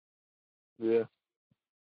 Yeah.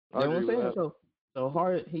 I agree with that. So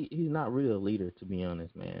Hart, he's not really a leader, to be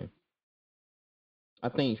honest, man. I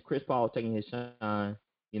think Chris Paul taking his shine.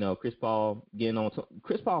 Chris Paul getting on.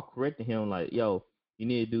 Chris Paul correcting him like, "Yo, you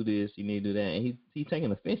need to do this, you need to do that," and he's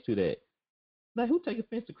taking offense to that. Like, who take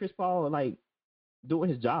offense to Chris Paul like doing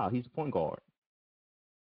his job? He's a point guard.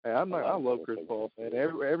 Hey, I love Chris Paul, man.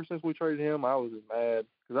 Ever since we traded him, I was mad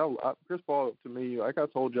because Chris Paul, to me, like I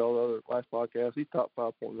told y'all the other last podcast, he's top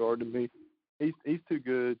 5 point guard to me. He's too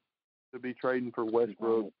good to be trading for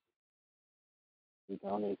Westbrook.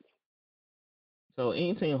 So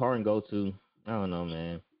any team Harden go to, I don't know,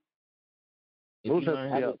 man. If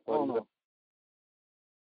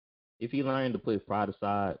he learned to put his pride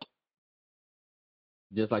aside,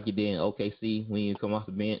 just like he did in OKC when he come off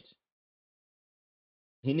the bench,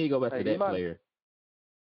 he need to go back to that player.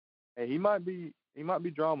 Hey, he might be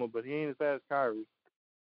drama, but he ain't as bad as Kyrie.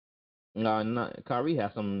 No, Kyrie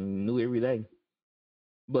has something new every day.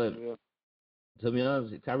 But to be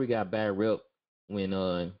honest, Kyrie got a bad rep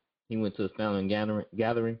when he went to his family gathering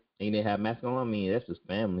and he didn't have mask on. I mean, that's his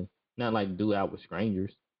family. Not like do out with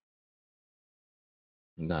strangers.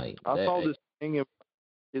 Like I that. saw this thing. It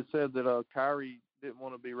said that Kyrie didn't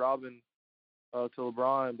want to be Robin to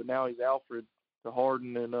LeBron, but now he's Alfred to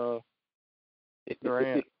Harden and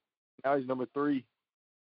Durant. Now he's number 3.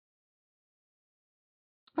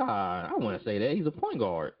 I want to say that he's a point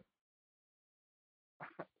guard.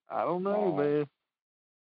 I don't know, man.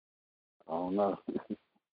 I don't know.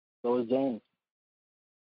 So is James.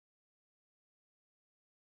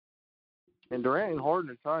 And Durant and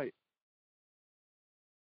Harden are tight.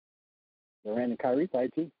 Durant and Kyrie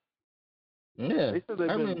tight too. Yeah, They said they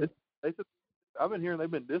said I've been hearing they've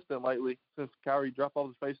been distant lately since Kyrie dropped off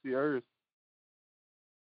the face of the earth.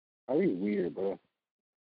 Kyrie's weird, bro.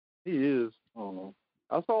 He is. I don't know.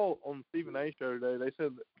 I saw on Stephen A. show today. They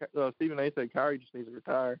said that, Stephen A. said Kyrie just needs to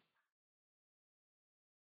retire.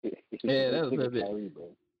 Yeah, that was a bit. Kyrie,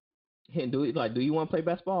 bro. Hey, do you want to play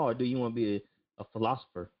basketball or do you want to be a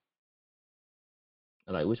philosopher?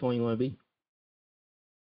 Like, which one you want to be?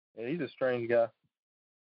 Yeah, he's a strange guy.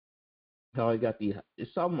 He always got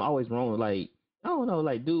it's something always wrong with, like, I don't know,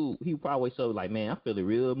 like, dude, he probably so like, man, I'm feeling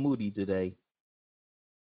real moody today.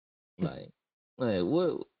 Like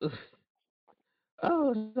what?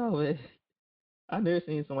 Oh no, man. I never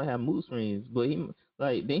seen someone have mood swings, but didn't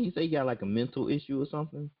he say he got like a mental issue or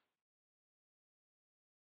something?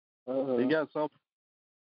 He got something.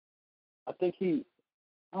 I think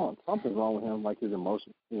something's wrong with him, like his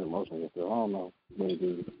emotion. His emotional stuff. I don't know what it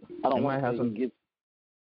is. I don't want to say he gets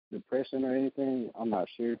depression or anything. I'm not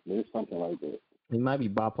sure, but it's something like that. He might be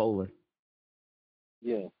bipolar.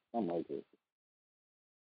 Yeah, something like that.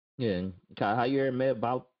 Yeah. How you ever met a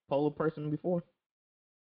bipolar person before?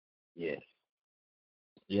 Yes.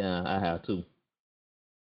 Yeah, I have too.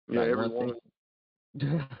 Yeah, everyone.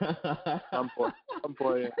 I'm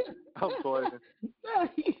playing.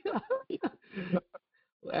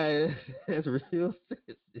 That's real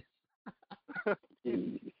sense.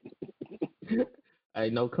 Hey,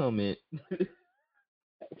 no comment.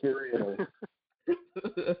 For real.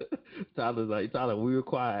 Tyler, we were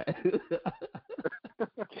quiet.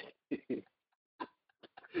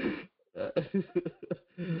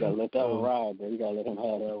 You gotta let that one ride, bro. You gotta let him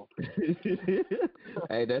have that one.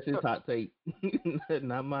 Hey, that's his hot take,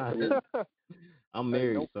 not mine. I'm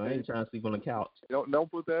married, so I ain't trying to sleep on the couch.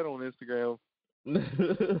 Don't put that on Instagram.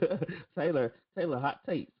 Taylor, hot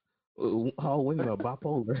takes. All women are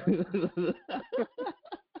bipolar.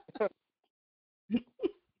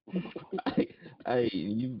 Hey,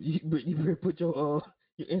 you better put your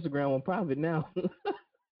Instagram on private now.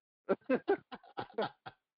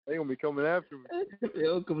 They gonna be coming after me.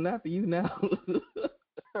 They'll come after you now.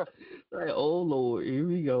 Like, oh Lord, here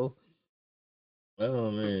we go. Oh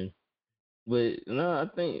man, but no, I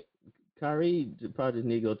think Kyrie probably just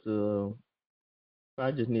need to go to.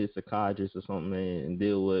 Probably just need a psychiatrist or something, man, and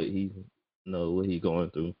deal with what he's going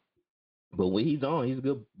through. But when he's on, he's a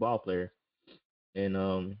good ball player, and I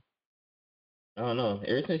don't know.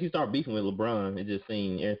 Ever since he started beefing with LeBron,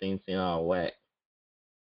 everything seemed all whack.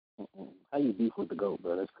 How you beef with the GOAT,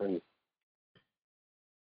 bro? That's crazy.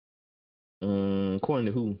 According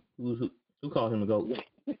to who? Who called him a GOAT?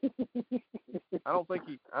 I don't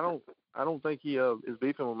think he is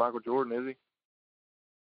beefing with Michael Jordan, is he?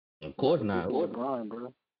 Of course not. LeBron,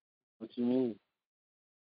 bro. What you mean?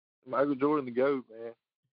 Michael Jordan, the GOAT, man.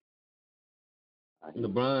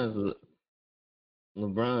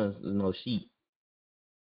 LeBron's no sheep.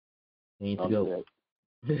 He ain't the GOAT.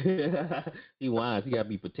 He wise. He gotta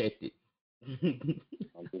be protected.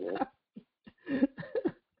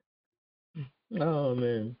 Oh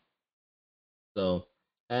man. So,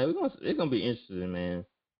 hey, it's gonna be interesting, man.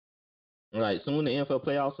 Right, so when the NFL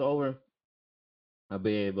playoffs are over, I'll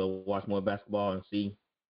be able to watch more basketball and see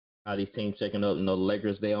how these teams checking up. The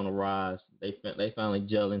Lakers, they on the rise. They finally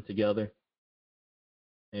gelling together.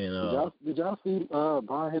 And did y'all see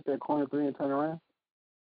Brian hit that corner 3 and turn around?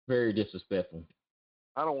 Very disrespectful.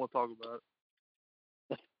 I don't want to talk about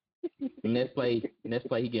it. Next play,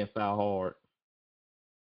 he getting fouled hard.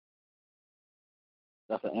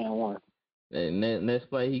 That's an and one. And next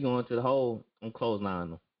play, he going to the hole. I'm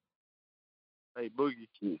clotheslining him. Hey, Boogie.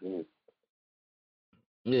 Jesus.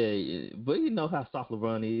 Yeah, but you know how soft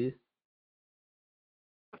LeBron is.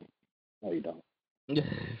 No, you don't.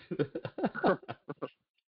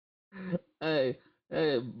 Hey,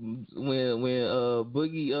 when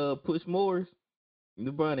Boogie pushed Morris,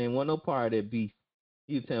 LeBron ain't want no part of that beef.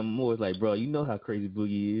 He was telling Morris, like, bro, you know how crazy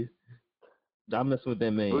Boogie is. I mess with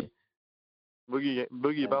that man.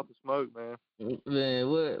 Boogie about to smoke, man. Man,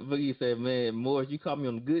 what Boogie said, man, Morris, you caught me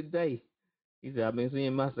on a good day. He said, I've been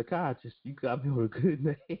seeing my psychiatrist. You caught me on a good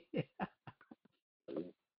day.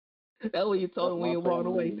 That's what you told him when you walked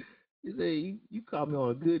away. He said, you caught me on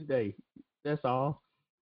a good day. That's all.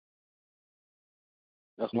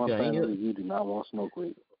 That's one player you do not want to smoke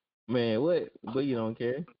with. Man, what? But you don't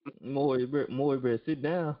care. More better sit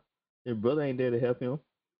down. Your brother ain't there to help him.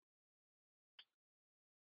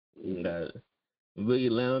 But you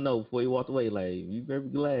let him know before he walked away, like, you better be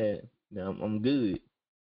glad. Now I'm good.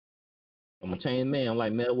 I'm a changed man. I'm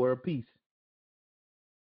like Metal World Peace.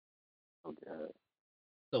 Okay.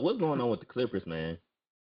 So what's going on with the Clippers, man?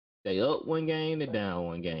 They up one game, they down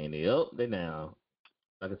one game. They up, they down.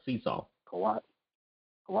 Like a seesaw.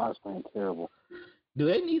 Kawhi's playing terrible. Do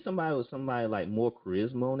they need somebody like more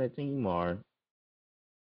charisma on that team, or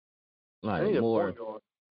like more?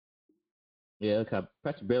 Yeah, cause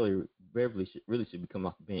Patrick Beverly should be coming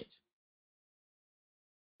off the bench.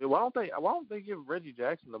 Yeah, why don't they give Reggie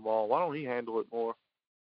Jackson the ball? Why don't he handle it more?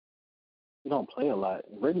 He don't play a lot.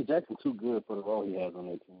 Reggie Jackson's too good for the role he has on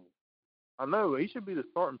that team. I know, he should be the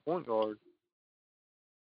starting point guard.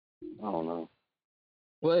 I don't know.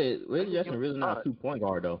 Well, Reggie Jackson really not a 2-point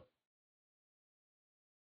guard though.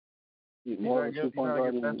 He's more of a 2-point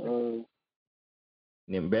guard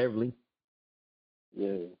than Beverly.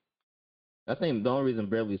 Yeah. I think the only reason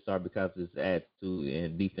Beverly started because of his attitude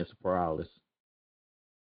and defensive prowess.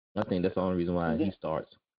 I think that's the only reason why he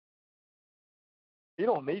starts. He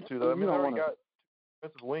don't need to though. I mean, I already got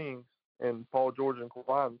defensive wings and Paul George and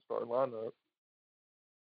Kawhi in the starting lineup.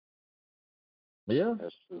 Yeah,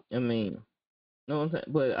 that's true. I mean, no, what I'm saying,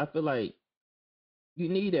 but I feel like you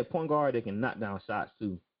need that point guard that can knock down shots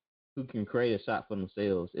too, who can create a shot for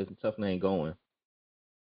themselves if something ain't going.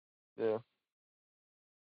 Yeah.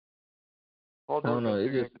 I don't know.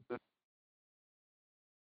 It's just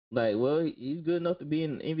like, well, he's good enough to be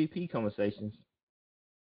in MVP conversations.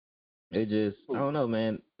 It just, I don't know,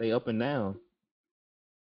 man. They up and down.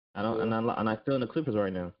 I don't, and I feel in the Clippers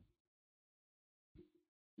right now.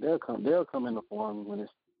 They'll come into form when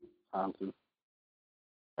it's time to.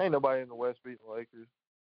 Ain't nobody in the West beating the Lakers.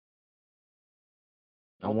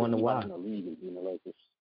 I wonder why. In the league is beating the Lakers.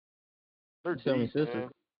 They're 76ers.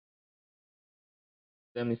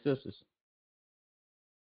 76ers.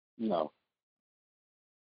 No.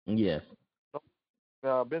 Yes.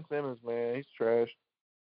 Nah, Ben Simmons, man, he's trash.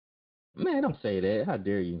 Man, don't say that. How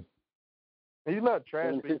dare you? He's not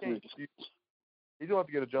trash, but he can't shoot. He don't have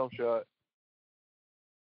to get a jump shot.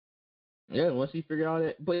 Yeah, once he figure out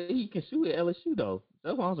that, but he can shoot at LSU though.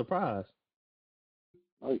 That's why I'm surprised.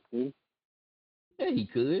 Oh, he could. Yeah, he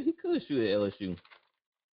could. He could shoot at LSU.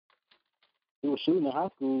 He was shooting in high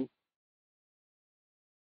school.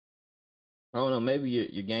 I don't know. Maybe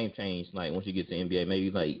your game changed. Like once you get to NBA,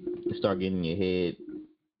 maybe like you start getting in your head.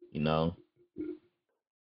 You know.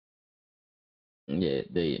 Yeah,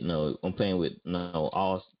 I'm playing with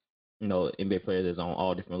all NBA players that's on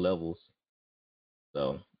all different levels.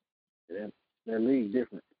 So. Yeah, their league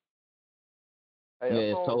different. Hey, yeah,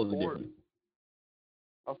 it's totally different.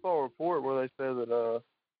 I saw a report where they said that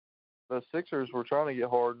the Sixers were trying to get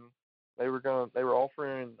Harden. They were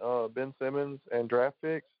offering Ben Simmons and draft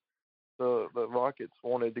picks. The Rockets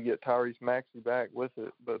wanted to get Tyrese Maxey back with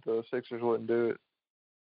it, but the Sixers wouldn't do it.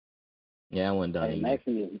 Yeah, I wouldn't done it.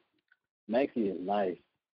 Maxey is nice.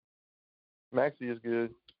 Maxey is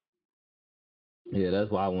good. Yeah,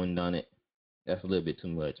 that's why I wouldn't done it. That's a little bit too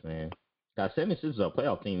much, man. 76ers are a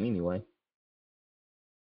playoff team anyway.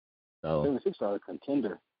 So 76 are a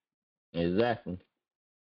contender. Exactly.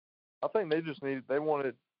 I think they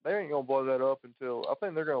ain't gonna blow that up until I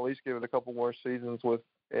think they're gonna at least give it a couple more seasons with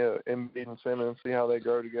Embiid and Simmons, see how they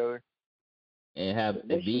go together. And have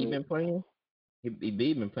Embiid been playing? Embiid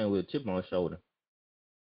been playing with a chip on his shoulder.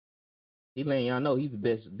 He letting y'all know he's the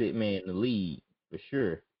best big man in the league for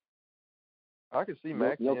sure. I could see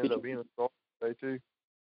Maxey end up being a star today too.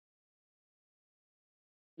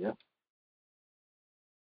 Yeah.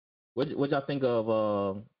 What y'all think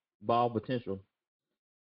of ball potential?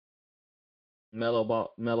 Mellow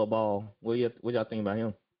ball. What y'all think about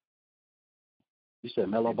him? You said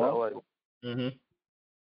Mellow Ball? Mm-hmm.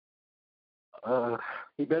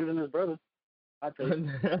 He better than his brother. I tell you.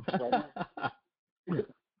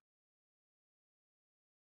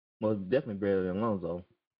 Most definitely better than Lonzo.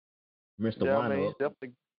 Mr. Yeah, Wino. I mean, he's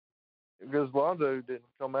definitely because Lonzo didn't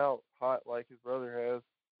come out hot like his brother has.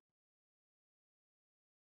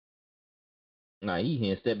 Nah, he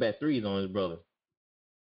hitting step back threes on his brother.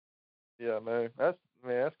 Yeah, man,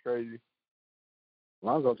 that's crazy.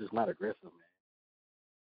 Lonzo's just not aggressive,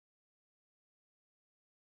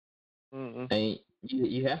 man. And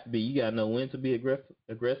you have to be. You gotta know when to be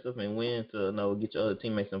aggressive and when to get your other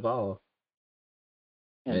teammates involved.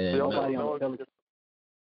 And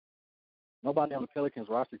nobody on the Pelicans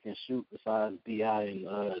roster can shoot besides B.I. and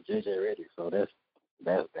J.J. Redick, so that's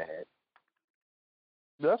bad.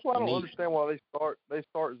 That's why I don't understand why they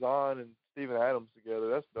start Zion and Steven Adams together.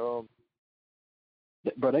 That's dumb.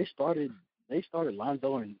 But they started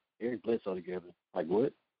Lonzo and Eric Bledsoe together. Like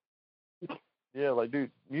what? Yeah, like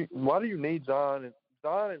dude, why do you need Zion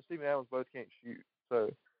and Steven Adams both can't shoot? So,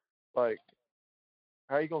 like,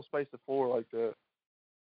 how are you gonna space the floor like that?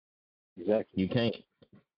 Exactly. You can't.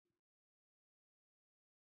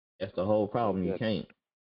 That's the whole problem. You can't.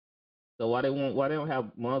 So why they don't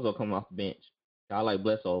have Lonzo come off the bench? I like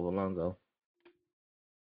Bledsoe over Lonzo.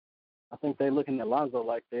 I think they're looking at Lonzo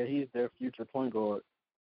like that. He's their future point guard.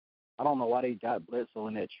 I don't know why they got Bledsoe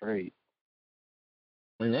in that trade.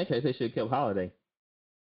 In that case, they should have kept Holiday.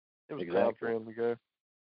 It was time for him to go.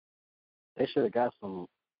 They should have got some.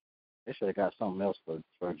 They should have got something else for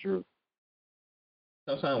Drew.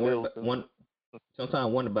 Sometimes I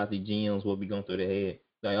wonder about the GMs what be going through their head.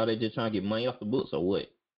 Like, are they just trying to get money off the books or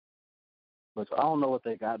what? But I don't know what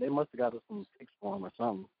they got. They must have got some picks for him or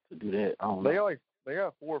something to do that. I don't know. They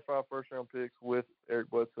got 4 or 5 first-round picks with Eric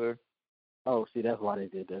Bledsoe. Oh, see, that's why they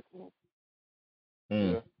did that to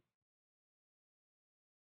him. Yeah.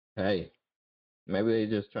 Hey, maybe they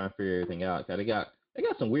just trying to figure everything out. Cause they got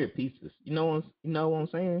some weird pieces. You know what I'm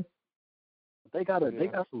saying? They got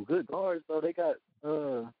some good guards though. They got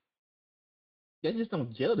They just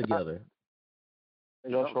don't gel together.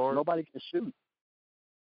 Nobody can shoot.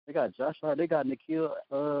 They got Josh Hart. They got Nikhil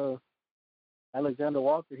Alexander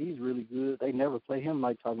Walker. He's really good. They never play him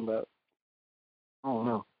like talking about. I don't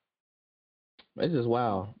know. It's just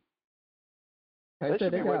wild. They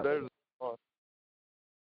should be way better than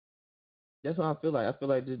That's what I feel like. I feel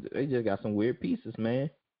like they just got some weird pieces, man.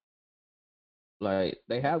 Like,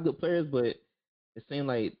 they have good players, but it seems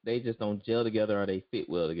like they just don't gel together or they fit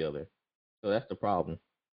well together. So that's the problem.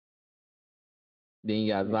 Then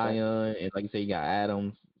you got Zion, and like you say, you got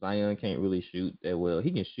Adams. Zion can't really shoot that well.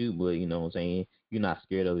 He can shoot, but you know what I'm saying? You're not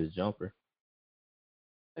scared of his jumper.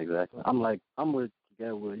 Exactly. I'm with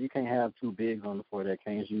Gadwood. You can't have 2 bigs on the floor that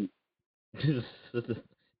can't shoot.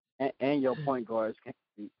 and your point guards can't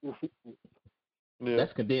shoot. Yeah.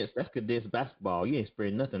 That's condensed basketball. You ain't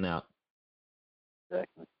spreading nothing out.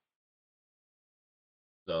 Exactly.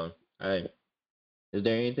 So, hey, is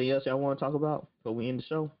there anything else y'all want to talk about before we end the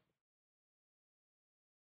show?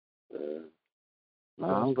 No,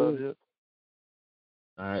 I'm good.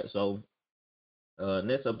 All right, so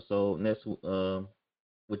next episode,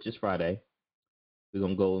 which is Friday, we're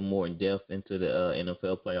gonna go more in depth into the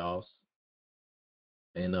NFL playoffs,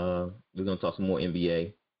 and we're gonna talk some more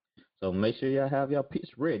NBA. So make sure y'all have y'all picks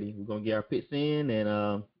ready. We're gonna get our picks in,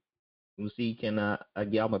 and we'll see can I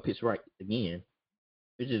get all my picks right again.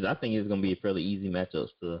 I think it's gonna be a fairly easy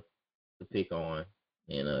matchups to pick on,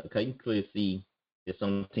 and you can clearly see that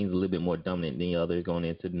some teams are a little bit more dominant than the others going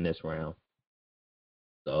into the next round.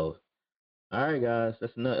 So, all right, guys,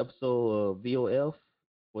 that's another episode of VOF,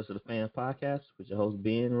 Voice of the Fans podcast, with your hosts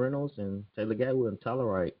Ben Reynolds and Taylor Gatwood and Tyler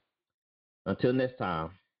Wright. Until next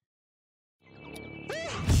time.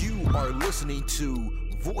 You are listening to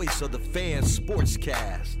Voice of the Fans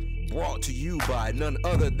Sportscast, brought to you by none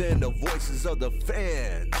other than the voices of the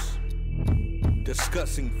fans.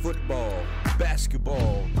 Discussing football,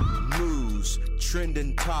 basketball, news,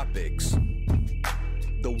 trending topics.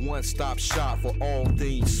 The one-stop shop for all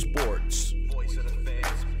things sports. Voice of the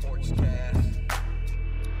Fans Sportscast.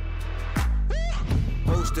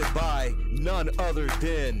 Hosted by none other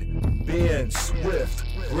than Ben Swift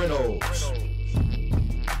Reynolds,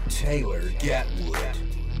 Taylor Gatwood,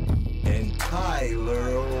 and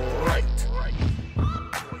Tyler Wright.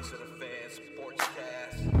 Voice of the Fans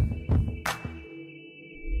Sportscast.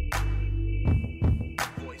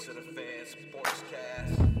 Voice of the Fans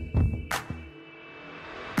Sportscast.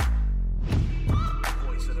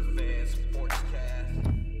 Voice of the Fans Sportscast.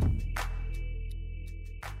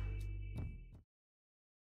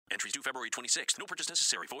 Entries due February 26th. No purchase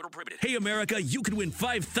necessary. Void or prohibited. Hey, America, you could win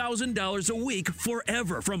 $5,000 a week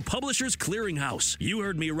forever from Publishers Clearinghouse. You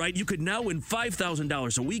heard me right. You could now win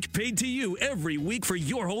 $5,000 a week paid to you every week for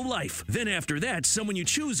your whole life. Then after that, someone you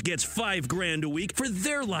choose gets $5,000 a week for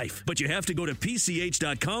their life. But you have to go to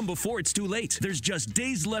PCH.com before it's too late. There's just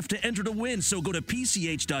days left to enter to win, so go to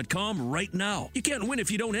PCH.com right now. You can't win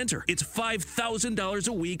if you don't enter. It's $5,000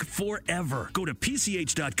 a week forever. Go to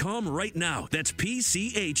PCH.com right now. That's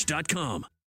PCH.com.